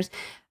 15 years.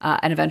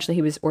 And eventually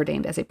he was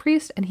ordained as a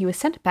priest, and he was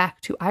sent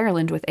back to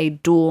Ireland with a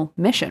dual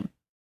mission.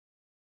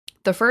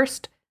 The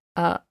first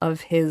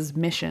of his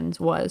missions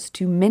was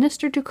to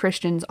minister to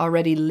Christians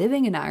already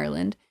living in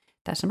Ireland.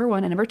 That's number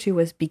one. And number two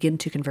was begin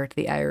to convert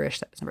the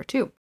Irish. That was number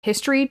two.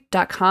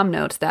 History.com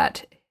notes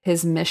that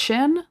his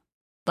mission,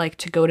 like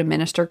to go to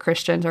minister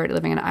Christians already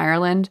living in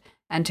Ireland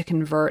and to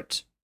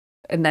convert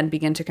and then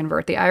begin to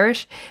convert the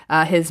Irish,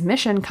 his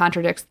mission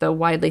contradicts the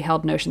widely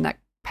held notion that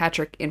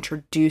Patrick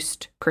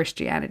introduced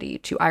Christianity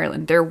to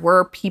Ireland. There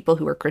were people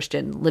who were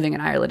Christian living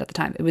in Ireland at the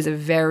time. It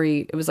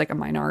was like a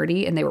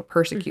minority, and they were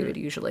persecuted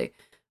usually.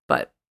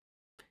 But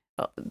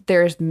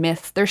there's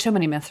so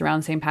many myths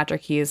around St.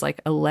 Patrick. He is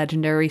like a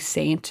legendary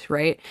saint,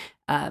 right?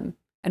 And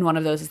one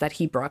of those is that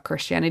he brought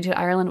Christianity to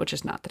Ireland, which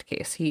is not the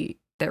case.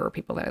 There were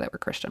people there that were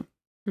Christian.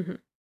 Mm-hmm.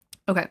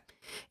 Okay.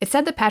 It's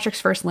said that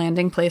Patrick's first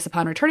landing place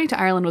upon returning to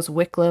Ireland was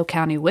Wicklow,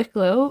 County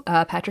Wicklow.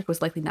 Patrick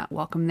was likely not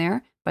welcome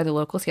there by the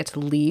locals. He had to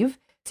leave,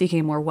 seeking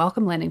a more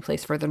welcome landing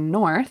place further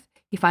north.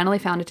 He finally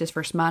founded his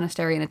first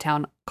monastery in a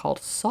town called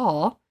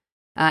Saul.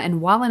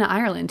 And while in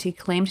Ireland, he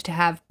claimed to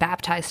have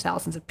baptized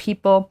thousands of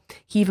people.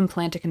 He even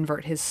planned to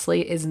convert his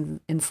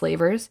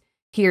enslavers.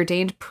 He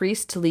ordained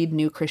priests to lead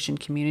new Christian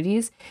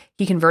communities.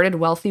 He converted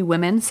wealthy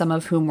women, some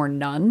of whom were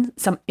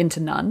into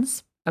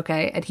nuns.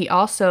 Okay, and he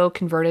also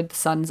converted the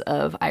sons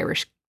of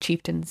Irish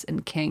chieftains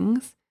and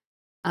kings.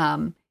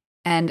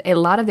 And a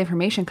lot of the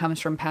information comes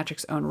from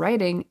Patrick's own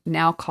writing,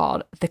 now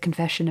called The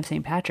Confession of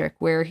St. Patrick,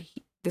 where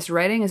this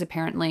writing is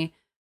apparently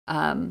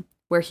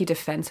where he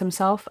defends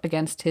himself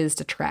against his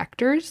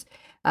detractors.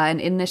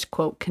 And in this,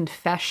 quote,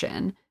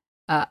 confession,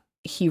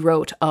 he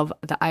wrote of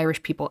the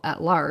Irish people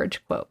at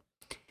large, quote,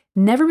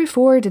 "Never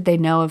before did they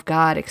know of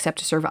God except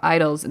to serve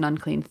idols and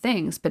unclean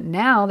things, but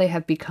now they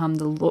have become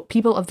the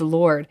people of the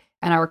Lord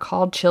and are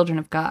called children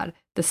of God.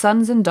 The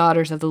sons and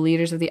daughters of the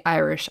leaders of the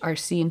Irish are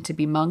seen to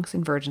be monks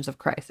and virgins of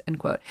Christ," end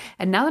quote.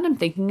 And now that I'm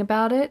thinking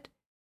about it,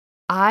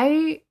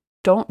 I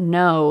don't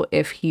know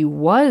if he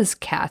was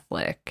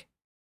Catholic.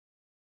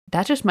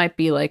 That just might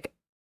be like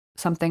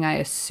something I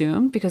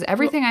assume, because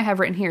everything I have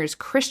written here is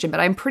Christian, but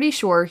I'm pretty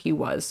sure he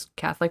was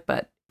Catholic.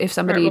 But if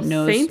somebody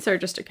knows, saints are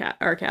just a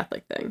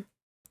Catholic thing.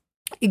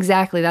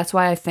 Exactly. That's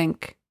why I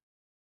think,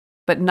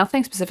 but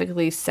nothing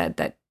specifically said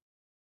that.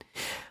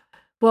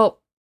 Well,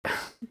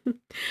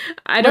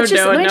 I don't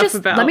know enough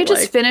about. Let me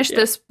just finish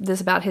this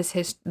about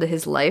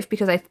his life,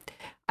 because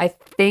I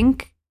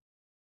think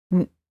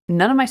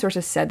none of my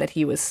sources said that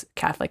he was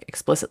Catholic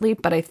explicitly,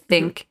 but I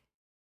think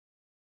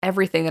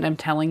everything that I'm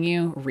telling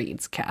you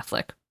reads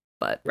Catholic.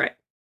 But right.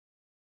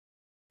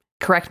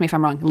 Correct me if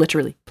I'm wrong.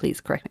 Literally,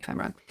 please correct me if I'm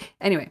wrong.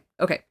 Anyway,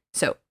 okay.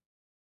 So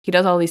he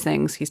does all these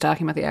things. He's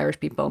talking about the Irish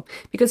people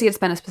because he had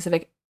spent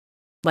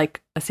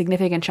a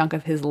significant chunk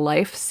of his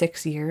life,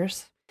 6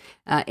 years,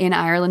 in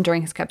Ireland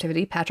during his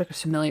captivity. Patrick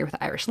was familiar with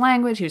the Irish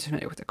language. He was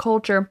familiar with the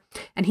culture,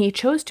 and he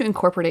chose to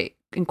incorporate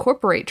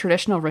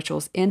traditional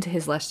rituals into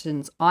his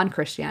lessons on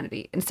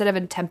Christianity instead of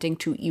attempting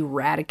to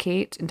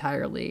eradicate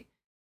entirely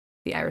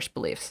the Irish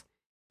beliefs.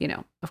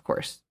 Of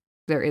course,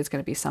 there is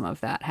going to be some of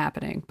that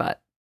happening,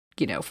 but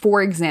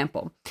for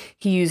example,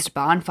 he used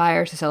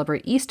bonfires to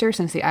celebrate Easter,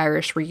 since the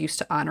Irish were used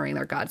to honoring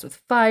their gods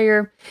with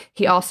fire.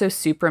 He also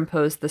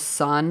superimposed the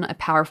sun, a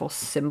powerful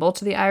symbol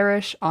to the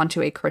Irish,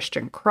 onto a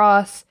Christian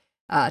cross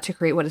to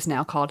create what is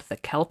now called the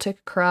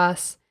Celtic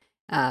cross.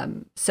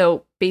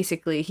 So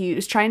basically, he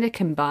was trying to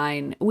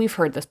combine, we've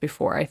heard this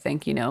before, I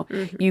think,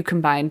 you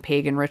combine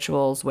pagan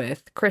rituals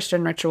with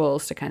Christian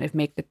rituals to kind of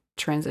make the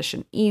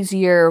transition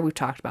easier. We've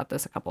talked about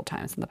this a couple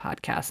times in the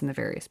podcast and the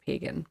various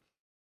pagan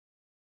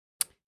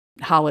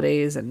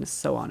holidays and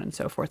so on and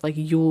so forth, like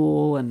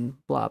Yule and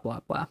blah, blah,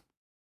 blah.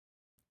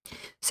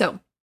 So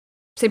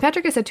St.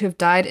 Patrick is said to have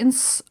died in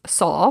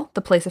Saul,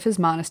 the place of his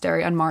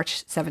monastery, on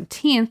March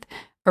 17th,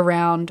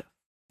 around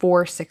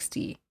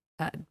 460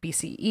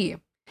 BCE.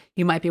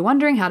 You might be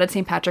wondering, how did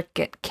St. Patrick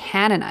get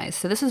canonized?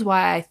 So this is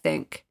why I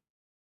think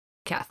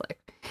Catholic.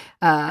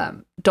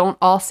 Don't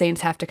all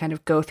saints have to kind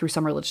of go through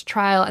some religious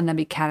trial and then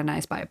be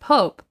canonized by a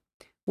pope?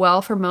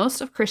 Well, for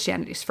most of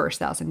Christianity's first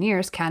 1,000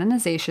 years,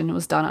 canonization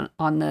was done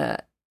on the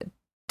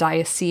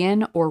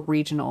diocesan or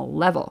regional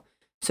level.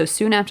 So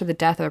soon after the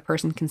death of a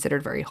person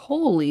considered very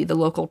holy, the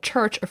local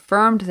church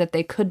affirmed that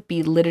they could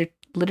be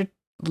liturgically,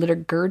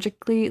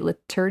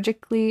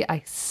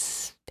 I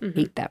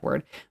hate that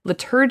word,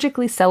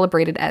 liturgically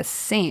celebrated as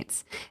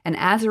saints. And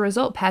as a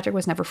result, Patrick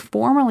was never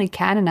formally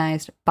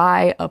canonized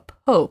by a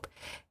pope.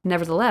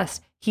 Nevertheless,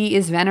 he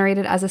is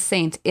venerated as a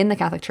saint in the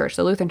Catholic Church,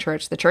 the Lutheran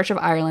Church, the Church of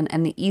Ireland,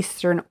 and the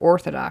Eastern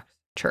Orthodox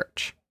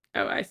Church.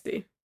 Oh, I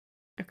see.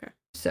 Okay.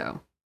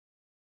 So,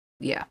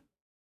 yeah.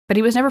 But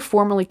he was never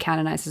formally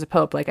canonized as a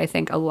pope. Like, I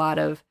think a lot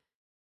of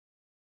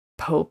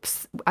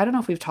popes, I don't know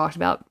if we've talked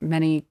about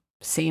many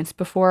saints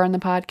before on the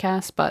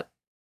podcast, but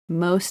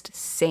most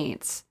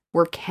saints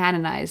were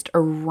canonized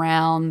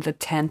around the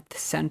 10th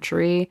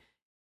century,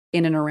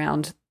 in and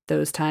around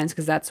those times,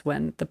 because that's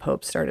when the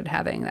popes started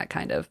having that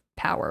kind of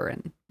power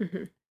and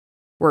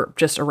were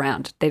just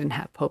around. They didn't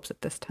have popes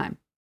at this time.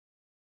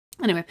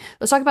 Anyway,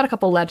 let's talk about a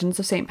couple legends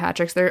of St.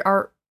 Patrick's.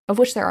 Of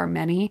which there are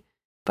many,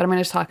 but I'm going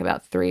to just talk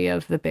about 3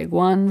 of the big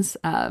ones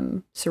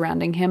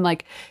surrounding him.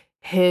 Like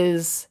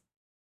his,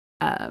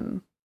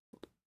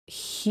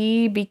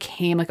 he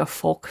became like a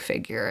folk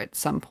figure at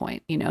some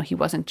point. He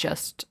wasn't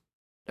just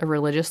a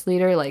religious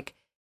leader. Like,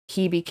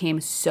 he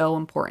became so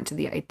important to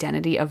the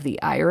identity of the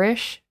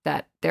Irish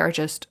that there are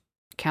just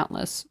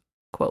countless,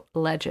 quote,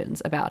 legends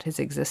about his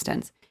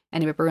existence.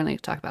 Anyway, we're going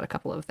to talk about a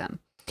couple of them.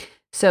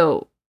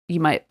 So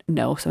you might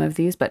know some of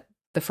these, but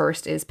the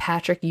first is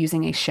Patrick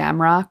using a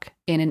shamrock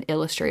in an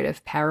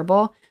illustrative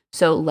parable.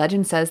 So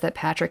legend says that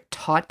Patrick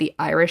taught the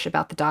Irish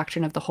about the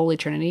doctrine of the Holy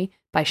Trinity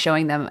by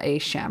showing them a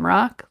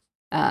shamrock.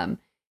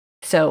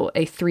 So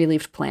a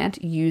 3-leaved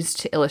plant used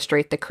to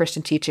illustrate the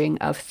Christian teaching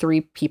of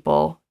 3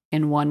 people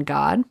in one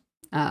God.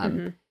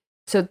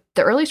 So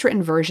the earliest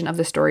written version of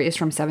the story is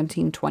from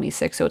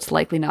 1726, so it's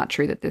likely not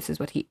true that this is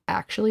what he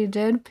actually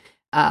did.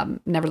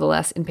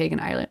 Nevertheless, in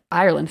pagan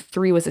Ireland,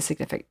 3 was a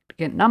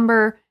significant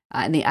number,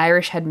 and the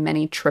Irish had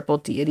many triple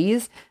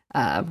deities,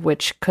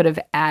 which could have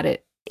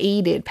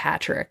aided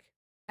Patrick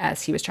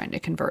as he was trying to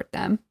convert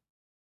them.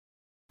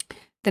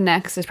 The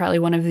next is probably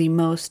one of the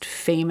most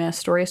famous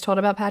stories told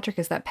about Patrick,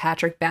 is that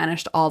Patrick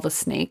banished all the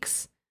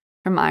snakes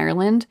from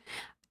Ireland.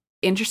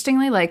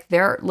 Interestingly, like,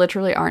 there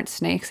literally aren't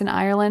snakes in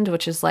Ireland,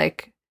 which is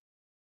like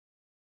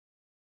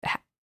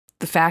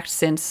the fact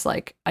since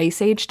like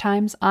Ice Age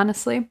times,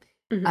 honestly.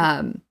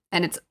 And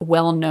it's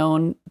well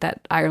known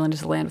that Ireland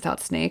is a land without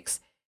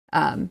snakes.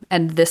 And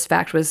this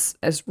fact was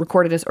as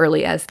recorded as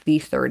early as the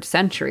 3rd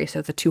century,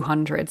 so the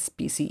 200s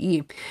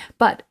BCE.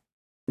 But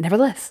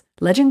nevertheless,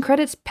 legend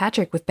credits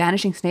Patrick with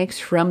banishing snakes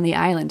from the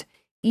island,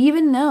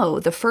 even though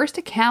the first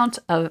account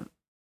of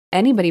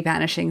anybody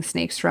banishing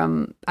snakes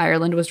from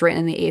Ireland was written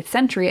in the 8th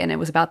century, and it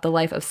was about the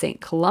life of St.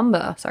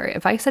 Columba. Sorry,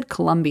 if I said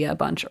Columbia a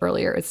bunch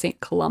earlier, it's St.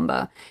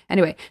 Columba.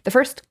 Anyway, the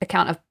first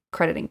account of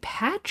crediting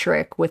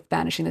Patrick with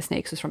banishing the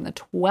snakes was from the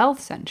 12th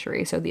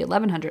century, so the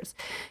 1100s.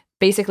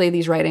 Basically,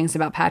 these writings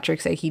about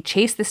Patrick say he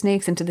chased the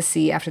snakes into the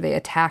sea after they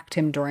attacked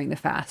him during the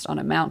fast on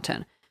a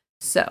mountain.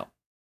 So,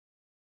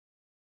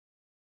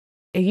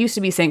 it used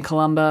to be St.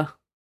 Columba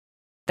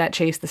that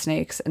chased the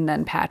snakes, and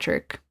then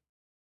Patrick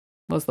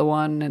was the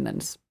one, and then,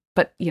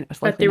 but you know, it's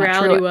but the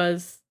reality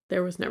was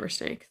there was never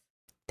snakes.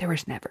 There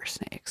was never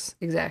snakes,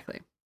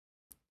 exactly.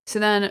 So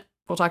then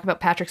we'll talk about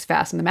Patrick's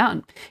fast on the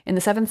mountain. In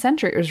the 7th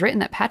century, it was written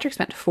that Patrick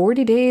spent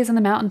 40 days on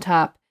the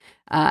mountaintop,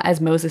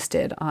 as Moses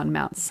did on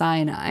Mount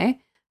Sinai.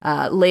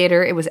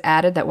 Later, it was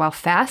added that while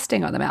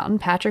fasting on the mountain,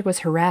 Patrick was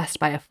harassed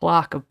by a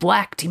flock of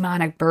black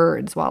demonic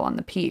birds while on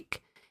the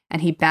peak,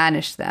 and he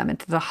banished them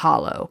into the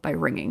hollow by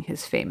ringing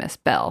his famous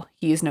bell.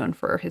 He is known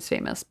for his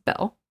famous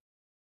bell.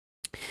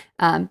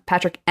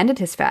 Patrick ended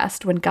his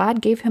fast when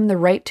God gave him the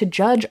right to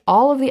judge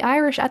all of the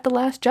Irish at the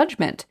Last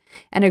Judgment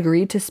and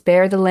agreed to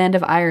spare the land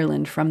of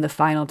Ireland from the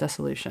final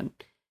desolation.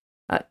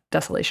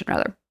 Desolation,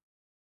 rather.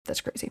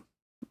 That's crazy.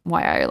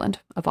 Why Ireland,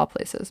 of all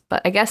places?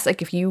 But I guess,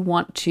 like, if you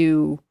want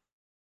to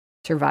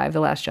survive the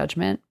Last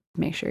Judgment,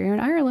 make sure you're in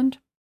Ireland.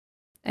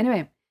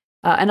 Anyway,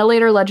 and a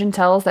later legend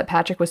tells that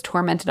Patrick was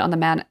tormented on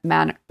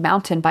the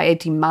mountain by a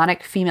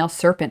demonic female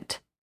serpent.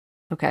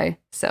 Okay,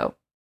 so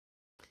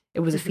it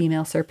was a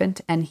female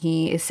serpent, and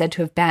he is said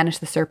to have banished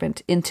the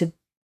serpent into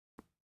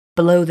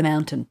below the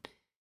mountain,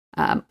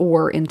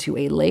 or into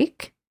a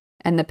lake.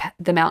 And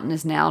the mountain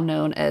is now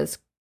known as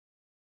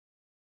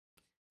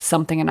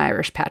something in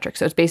Irish Patrick.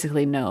 So it's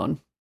basically known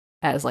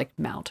as like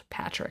Mount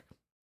Patrick,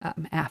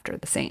 after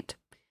the saint.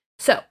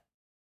 So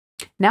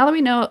now that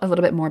we know a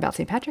little bit more about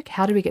St. Patrick,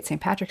 how did we get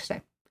St. Patrick's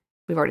Day?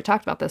 We've already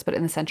talked about this, but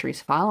in the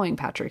centuries following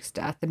Patrick's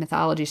death, the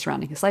mythology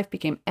surrounding his life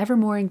became ever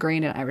more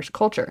ingrained in Irish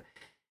culture.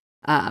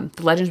 The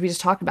legends we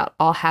just talked about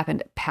all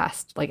happened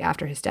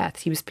after his death.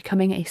 He was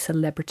becoming a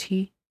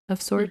celebrity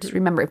of sorts. Mm-hmm.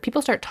 Remember, if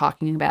people start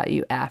talking about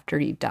you after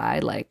you die,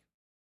 like,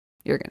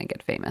 you're going to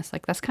get famous.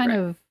 Like, that's kind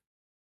of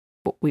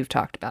what we've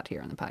talked about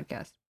here on the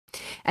podcast.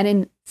 And in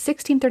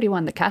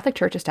 1631, the Catholic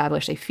Church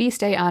established a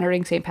feast day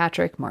honoring St.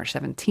 Patrick, March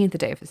 17th, the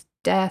day of his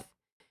death.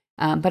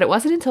 But it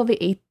wasn't until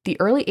the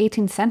early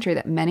 18th century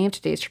that many of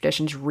today's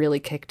traditions really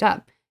kicked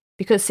up.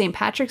 Because St.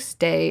 Patrick's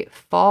Day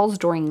falls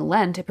during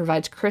Lent, it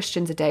provides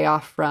Christians a day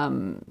off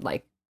from,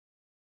 like,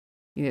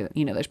 you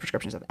know, there's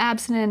prescriptions of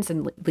abstinence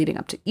and leading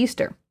up to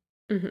Easter.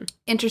 Mm-hmm.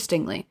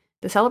 Interestingly,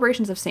 the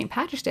celebrations of St.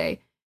 Patrick's Day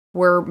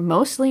were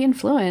mostly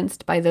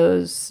influenced by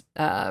those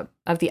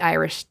of the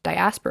Irish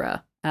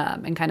diaspora,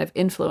 and kind of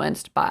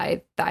influenced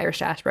by the Irish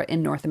diaspora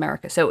in North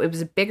America. So it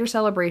was a bigger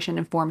celebration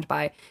informed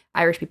by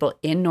Irish people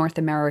in North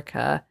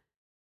America,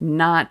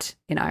 not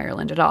in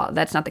Ireland at all.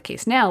 That's not the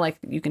case now. Like,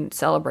 you can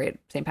celebrate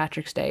St.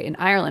 Patrick's Day in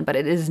Ireland, but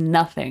it is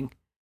nothing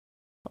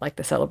like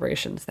the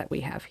celebrations that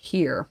we have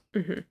here.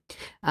 Mm-hmm.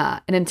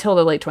 And until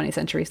the late 20th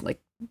century, like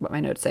what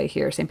my notes say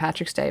here, St.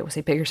 Patrick's Day was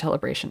a bigger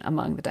celebration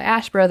among the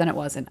diaspora than it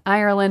was in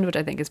Ireland, which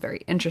I think is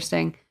very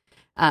interesting.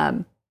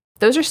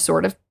 Those are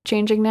sort of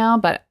changing now,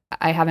 but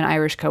I have an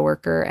Irish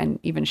coworker, and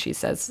even she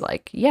says,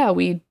 like, yeah,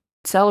 we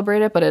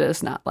celebrate it, but it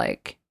is not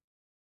like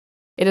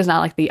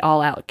the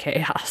all-out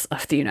chaos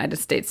of the United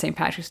States St.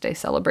 Patrick's Day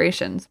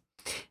celebrations.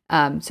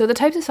 So the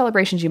types of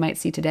celebrations you might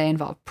see today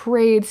involve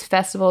parades,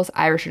 festivals,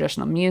 Irish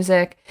traditional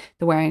music,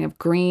 the wearing of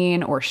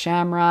green or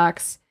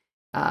shamrocks.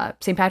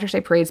 St. Patrick's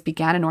Day parades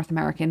began in North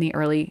America in the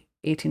early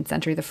 18th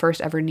century. The first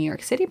ever New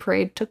York City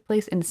parade took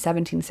place in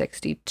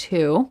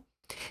 1762.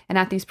 And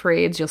at these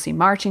parades, you'll see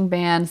marching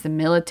bands, the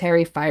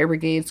military, fire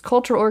brigades,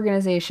 cultural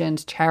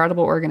organizations,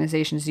 charitable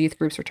organizations, youth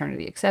groups,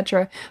 fraternity,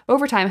 etc.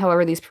 Over time,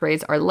 however, these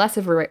parades are less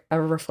of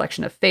a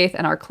reflection of faith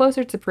and are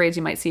closer to the parades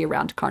you might see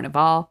around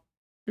Carnival.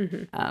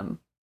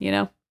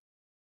 Mm-hmm.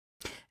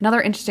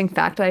 Another interesting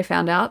fact that I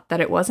found out,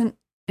 that it wasn't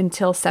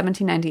until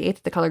 1798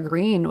 that the color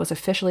green was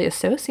officially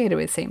associated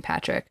with St.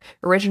 Patrick.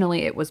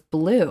 Originally, it was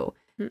blue,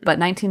 but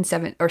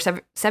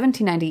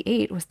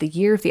 1798 was the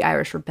year of the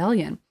Irish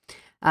Rebellion.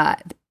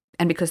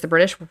 And because the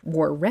British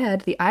wore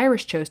red, the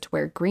Irish chose to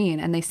wear green,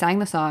 and they sang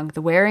the song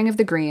 "The Wearing of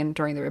the Green"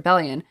 during the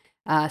rebellion,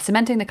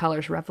 cementing the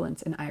color's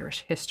relevance in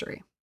Irish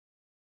history.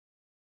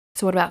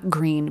 So what about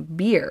green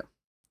beer?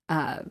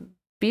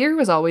 Beer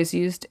was always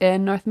used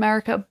in North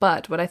America,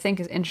 but what I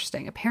think is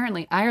interesting,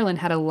 apparently Ireland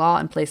had a law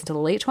in place until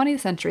the late 20th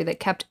century that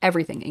kept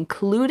everything,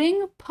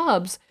 including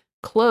pubs,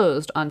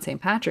 closed on St.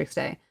 Patrick's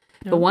Day.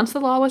 But once the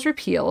law was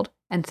repealed,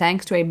 and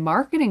thanks to a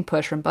marketing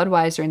push from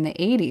Budweiser in the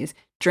 80s,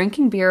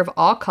 drinking beer of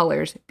all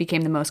colors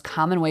became the most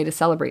common way to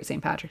celebrate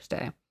St. Patrick's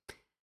Day,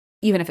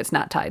 even if it's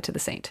not tied to the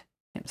saint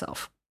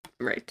himself.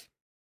 Right.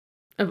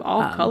 Of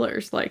all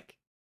colors, like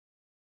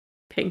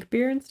pink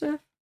beer and stuff.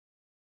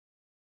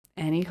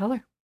 Any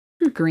color.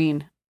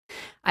 Green.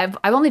 I've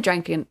only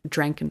drunk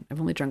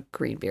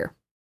green beer.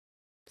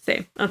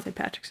 Same on St.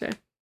 Patrick's Day.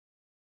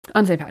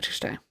 On St. Patrick's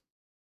Day.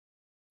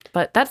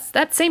 But that's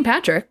St.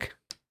 Patrick.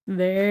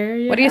 There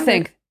you What do you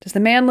think? Does the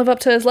man live up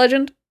to his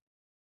legend?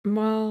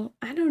 Well,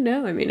 I don't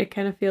know. I mean, it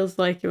kind of feels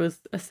like it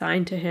was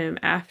assigned to him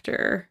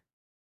after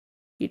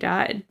he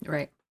died.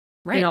 Right.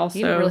 And also,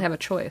 he didn't really have a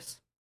choice.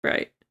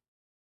 Right.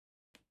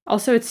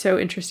 Also, it's so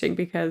interesting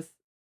because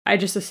I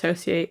just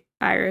associate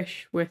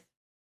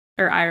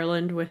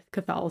Ireland with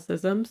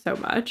Catholicism so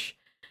much.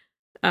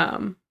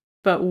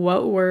 But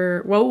what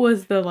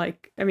was the,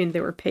 like, I mean,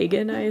 they were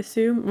pagan, I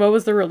assume. What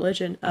was the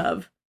religion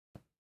of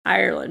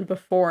Ireland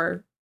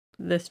before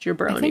this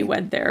jabroni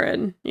went there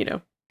and,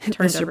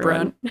 turned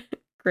everyone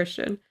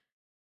Christian?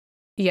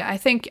 Yeah, I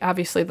think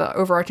obviously the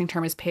overarching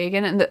term is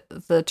pagan, and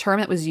the term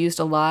that was used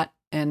a lot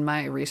in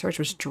my research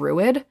was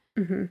druid.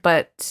 Mm-hmm.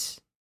 But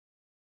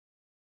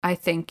I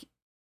think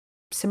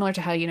similar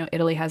to how,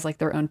 Italy has like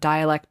their own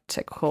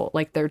dialectical,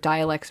 like their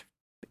dialects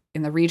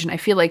in the region, I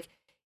feel like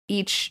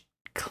each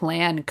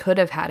clan could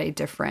have had a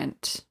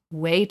different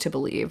way to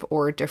believe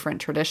or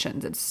different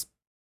traditions. It's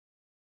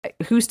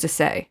who's to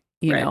say,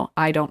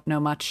 I don't know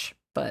much,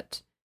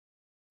 but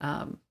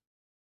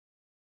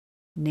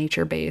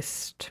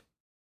nature-based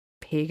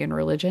pagan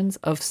religions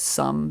of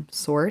some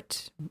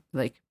sort,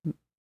 like,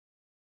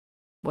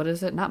 what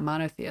is it? Not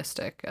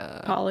monotheistic.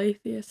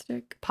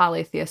 Polytheistic.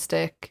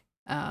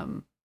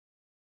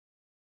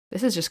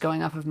 This is just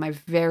going off of my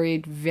very,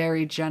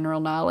 very general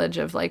knowledge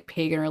of like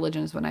pagan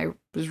religions when I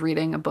was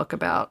reading a book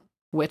about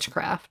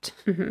witchcraft.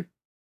 Mm-hmm.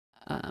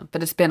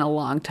 But it's been a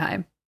long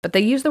time. But they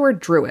use the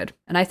word druid,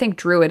 and I think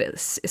druid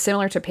is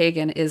similar to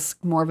pagan, is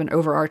more of an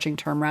overarching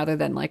term rather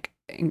than like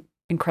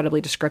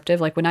incredibly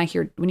descriptive. Like when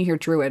you hear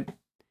druid,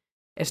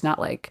 it's not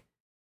like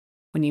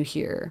when you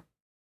hear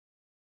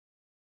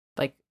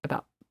like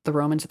about the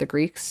Romans or the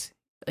Greeks.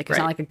 Like it's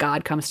not like a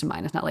god comes to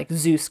mind. It's not like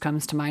Zeus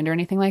comes to mind or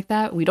anything like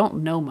that. We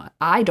don't know much.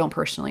 I don't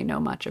personally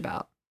know much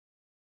about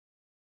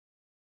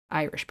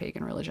Irish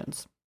pagan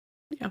religions.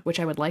 Yeah, which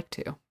I would like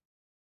to.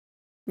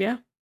 Yeah.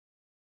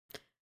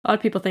 A lot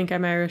of people think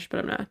I'm Irish, but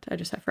I'm not. I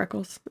just have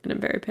freckles and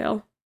I'm very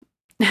pale.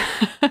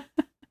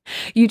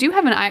 You do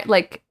have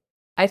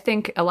I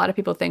think a lot of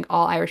people think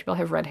all Irish people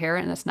have red hair,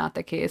 and that's not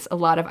the case. A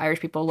lot of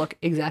Irish people look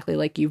exactly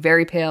like you.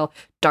 Very pale,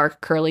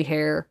 dark, curly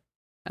hair.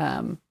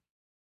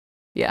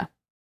 Yeah.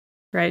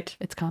 Right.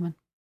 It's common.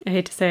 I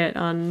hate to say it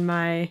I'm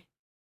like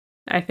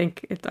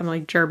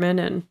German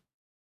and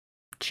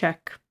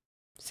Czech.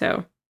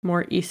 So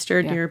more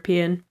Eastern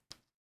European.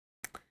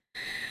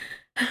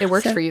 It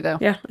works for you though.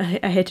 Yeah.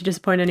 I hate to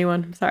disappoint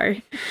anyone. I'm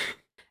sorry.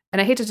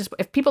 And I hate to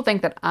if people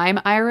think that I'm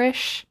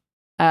Irish,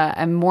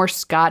 I'm more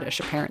Scottish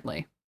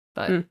apparently.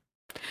 But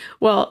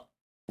well,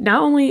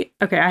 not only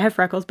I have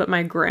freckles, but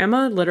my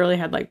grandma literally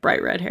had like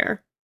bright red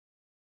hair.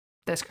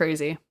 That's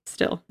crazy.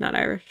 Still not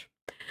Irish.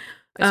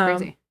 That's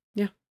crazy.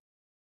 Yeah.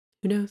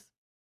 Who knows?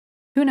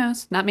 Who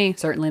knows? Not me.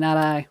 Certainly not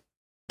I.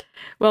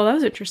 Well, that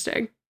was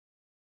interesting.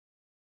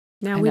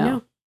 Now we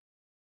know.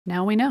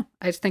 Now we know.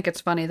 I just think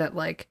it's funny that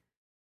like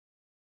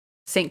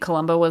Saint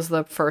Columba was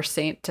the first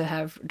saint to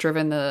have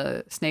driven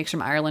the snakes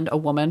from Ireland, a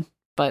woman,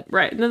 but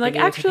right. And then like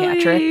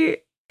actually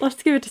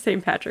let's give it to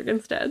St. Patrick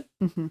instead.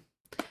 Mm-hmm.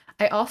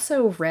 I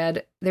also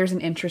read there's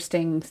an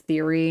interesting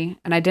theory,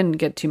 and I didn't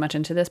get too much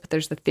into this, but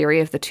there's the theory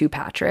of the two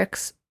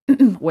Patricks,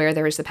 where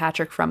there is a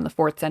Patrick from the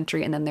 4th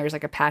century, and then there's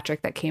like a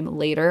Patrick that came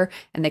later,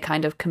 and they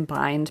kind of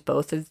combined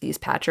both of these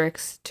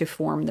Patricks to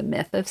form the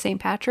myth of St.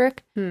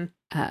 Patrick. Oh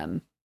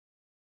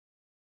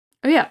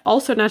yeah.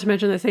 Also, not to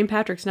mention that St.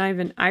 Patrick's not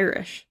even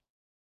Irish.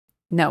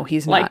 No,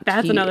 he's like, not.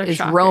 That's another is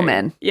shocking,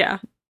 Roman. Yeah.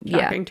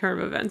 Shocking turn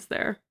of events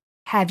there.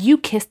 Have you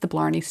kissed the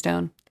Blarney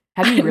Stone?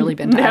 Have you really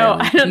been to No,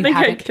 Ireland? I don't think I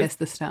haven't kissed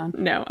the stone.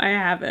 No, I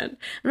haven't.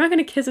 I'm not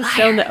going to kiss a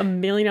stone that a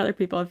million other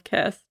people have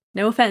kissed.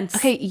 No offense.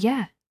 Okay,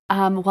 yeah.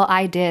 Well,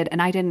 I did,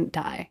 and I didn't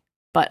die.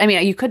 But, I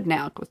mean, you could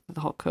now with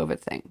the whole COVID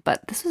thing.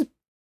 But this was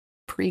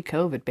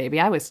pre-COVID, baby.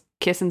 I was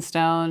kissing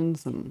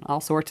stones and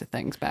all sorts of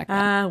things back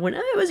then. When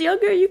I was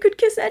younger, you could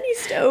kiss any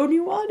stone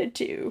you wanted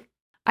to.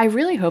 I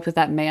really hope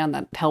that man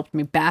that helped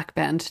me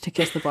backbend to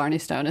kiss the Blarney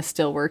Stone is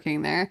still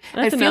working there.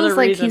 That's another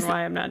reason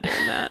why I'm not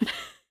doing that.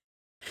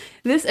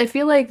 I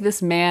feel like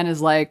this man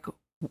is like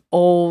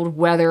old,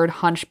 weathered,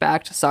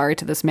 hunchbacked. Sorry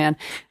to this man.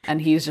 And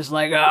he's just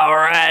like, all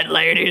right,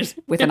 ladies,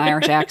 with an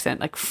Irish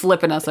accent, like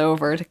flipping us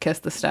over to kiss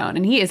the stone.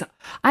 And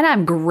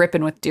I'm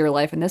gripping with dear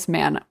life. And this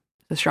man,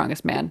 the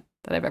strongest man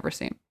that I've ever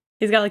seen.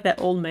 He's got like that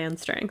old man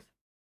strength.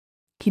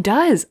 He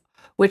does.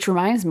 Which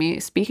reminds me,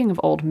 speaking of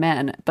old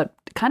men, but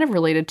kind of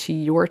related to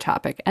your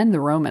topic and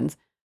the Romans,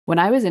 when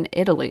I was in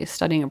Italy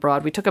studying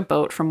abroad, we took a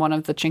boat from one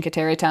of the Cinque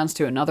Terre towns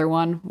to another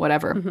one,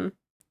 whatever. Mm-hmm.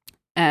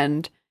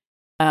 And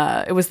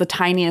it was the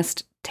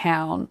tiniest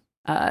town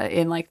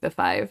in like the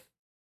 5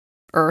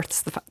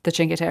 Earths, the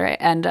Cinque Terre.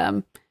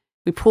 And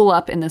we pull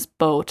up in this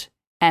boat,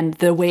 and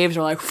the waves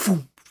are like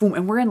boom,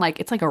 and we're in like,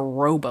 it's like a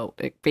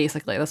rowboat,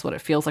 basically. That's what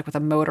it feels like with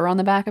a motor on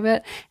the back of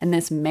it. And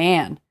this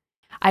man,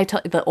 I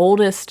tell the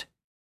oldest,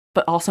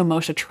 but also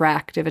most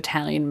attractive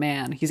Italian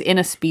man. He's in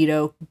a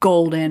Speedo,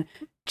 golden,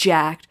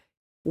 jacked,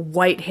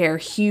 white hair,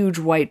 huge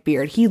white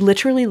beard. He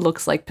literally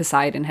looks like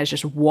Poseidon has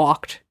just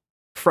walked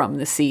from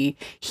the sea.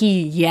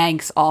 He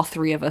yanks all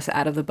three of us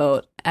out of the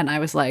boat. And I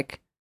was like,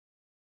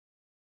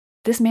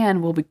 this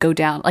man will go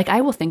down. Like,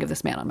 I will think of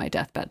this man on my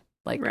deathbed.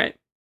 Like, right.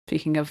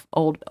 Speaking of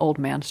old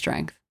man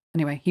strength.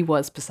 Anyway, he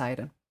was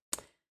Poseidon.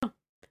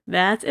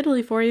 That's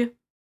Italy for you.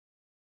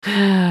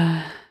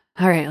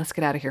 All right, let's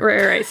get out of here.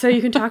 Right. So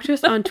you can talk to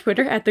us on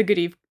Twitter at the Good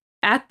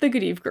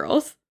Eve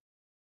Girls,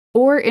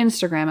 or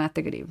Instagram at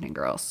the Good Evening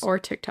Girls, or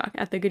TikTok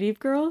at the Good Eve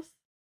Girls.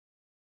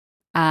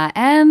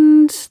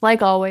 And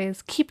like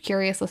always, keep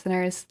curious,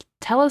 listeners.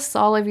 Tell us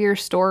all of your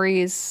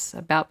stories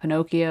about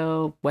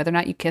Pinocchio, whether or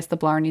not you kissed the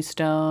Blarney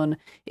Stone.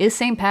 Is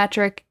St.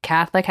 Patrick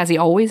Catholic? Has he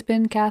always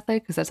been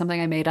Catholic? Is that something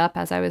I made up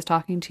as I was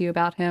talking to you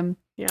about him?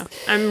 Yeah.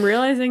 I'm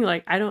realizing,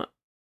 like, I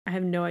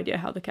have no idea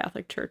how the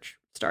Catholic Church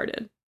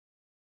started.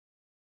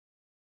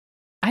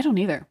 I don't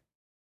either.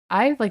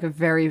 I have like a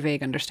very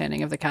vague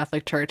understanding of the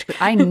Catholic Church.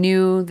 I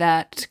knew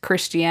that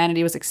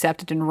Christianity was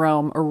accepted in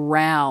Rome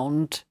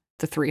around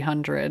the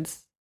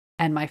 300s,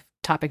 and my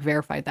topic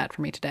verified that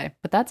for me today.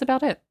 But that's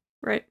about it.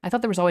 Right. I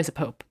thought there was always a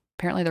pope.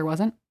 Apparently there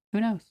wasn't. Who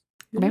knows?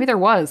 Or maybe there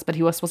was, but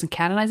he wasn't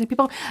canonizing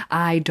people.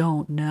 I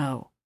don't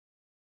know.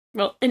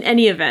 Well, in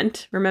any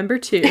event, remember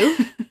to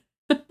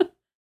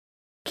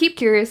keep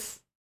curious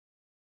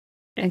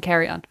and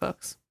carry on,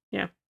 folks.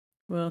 Yeah.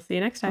 We'll see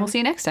you next time. We'll see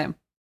you next time.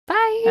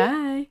 Bye.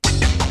 Bye.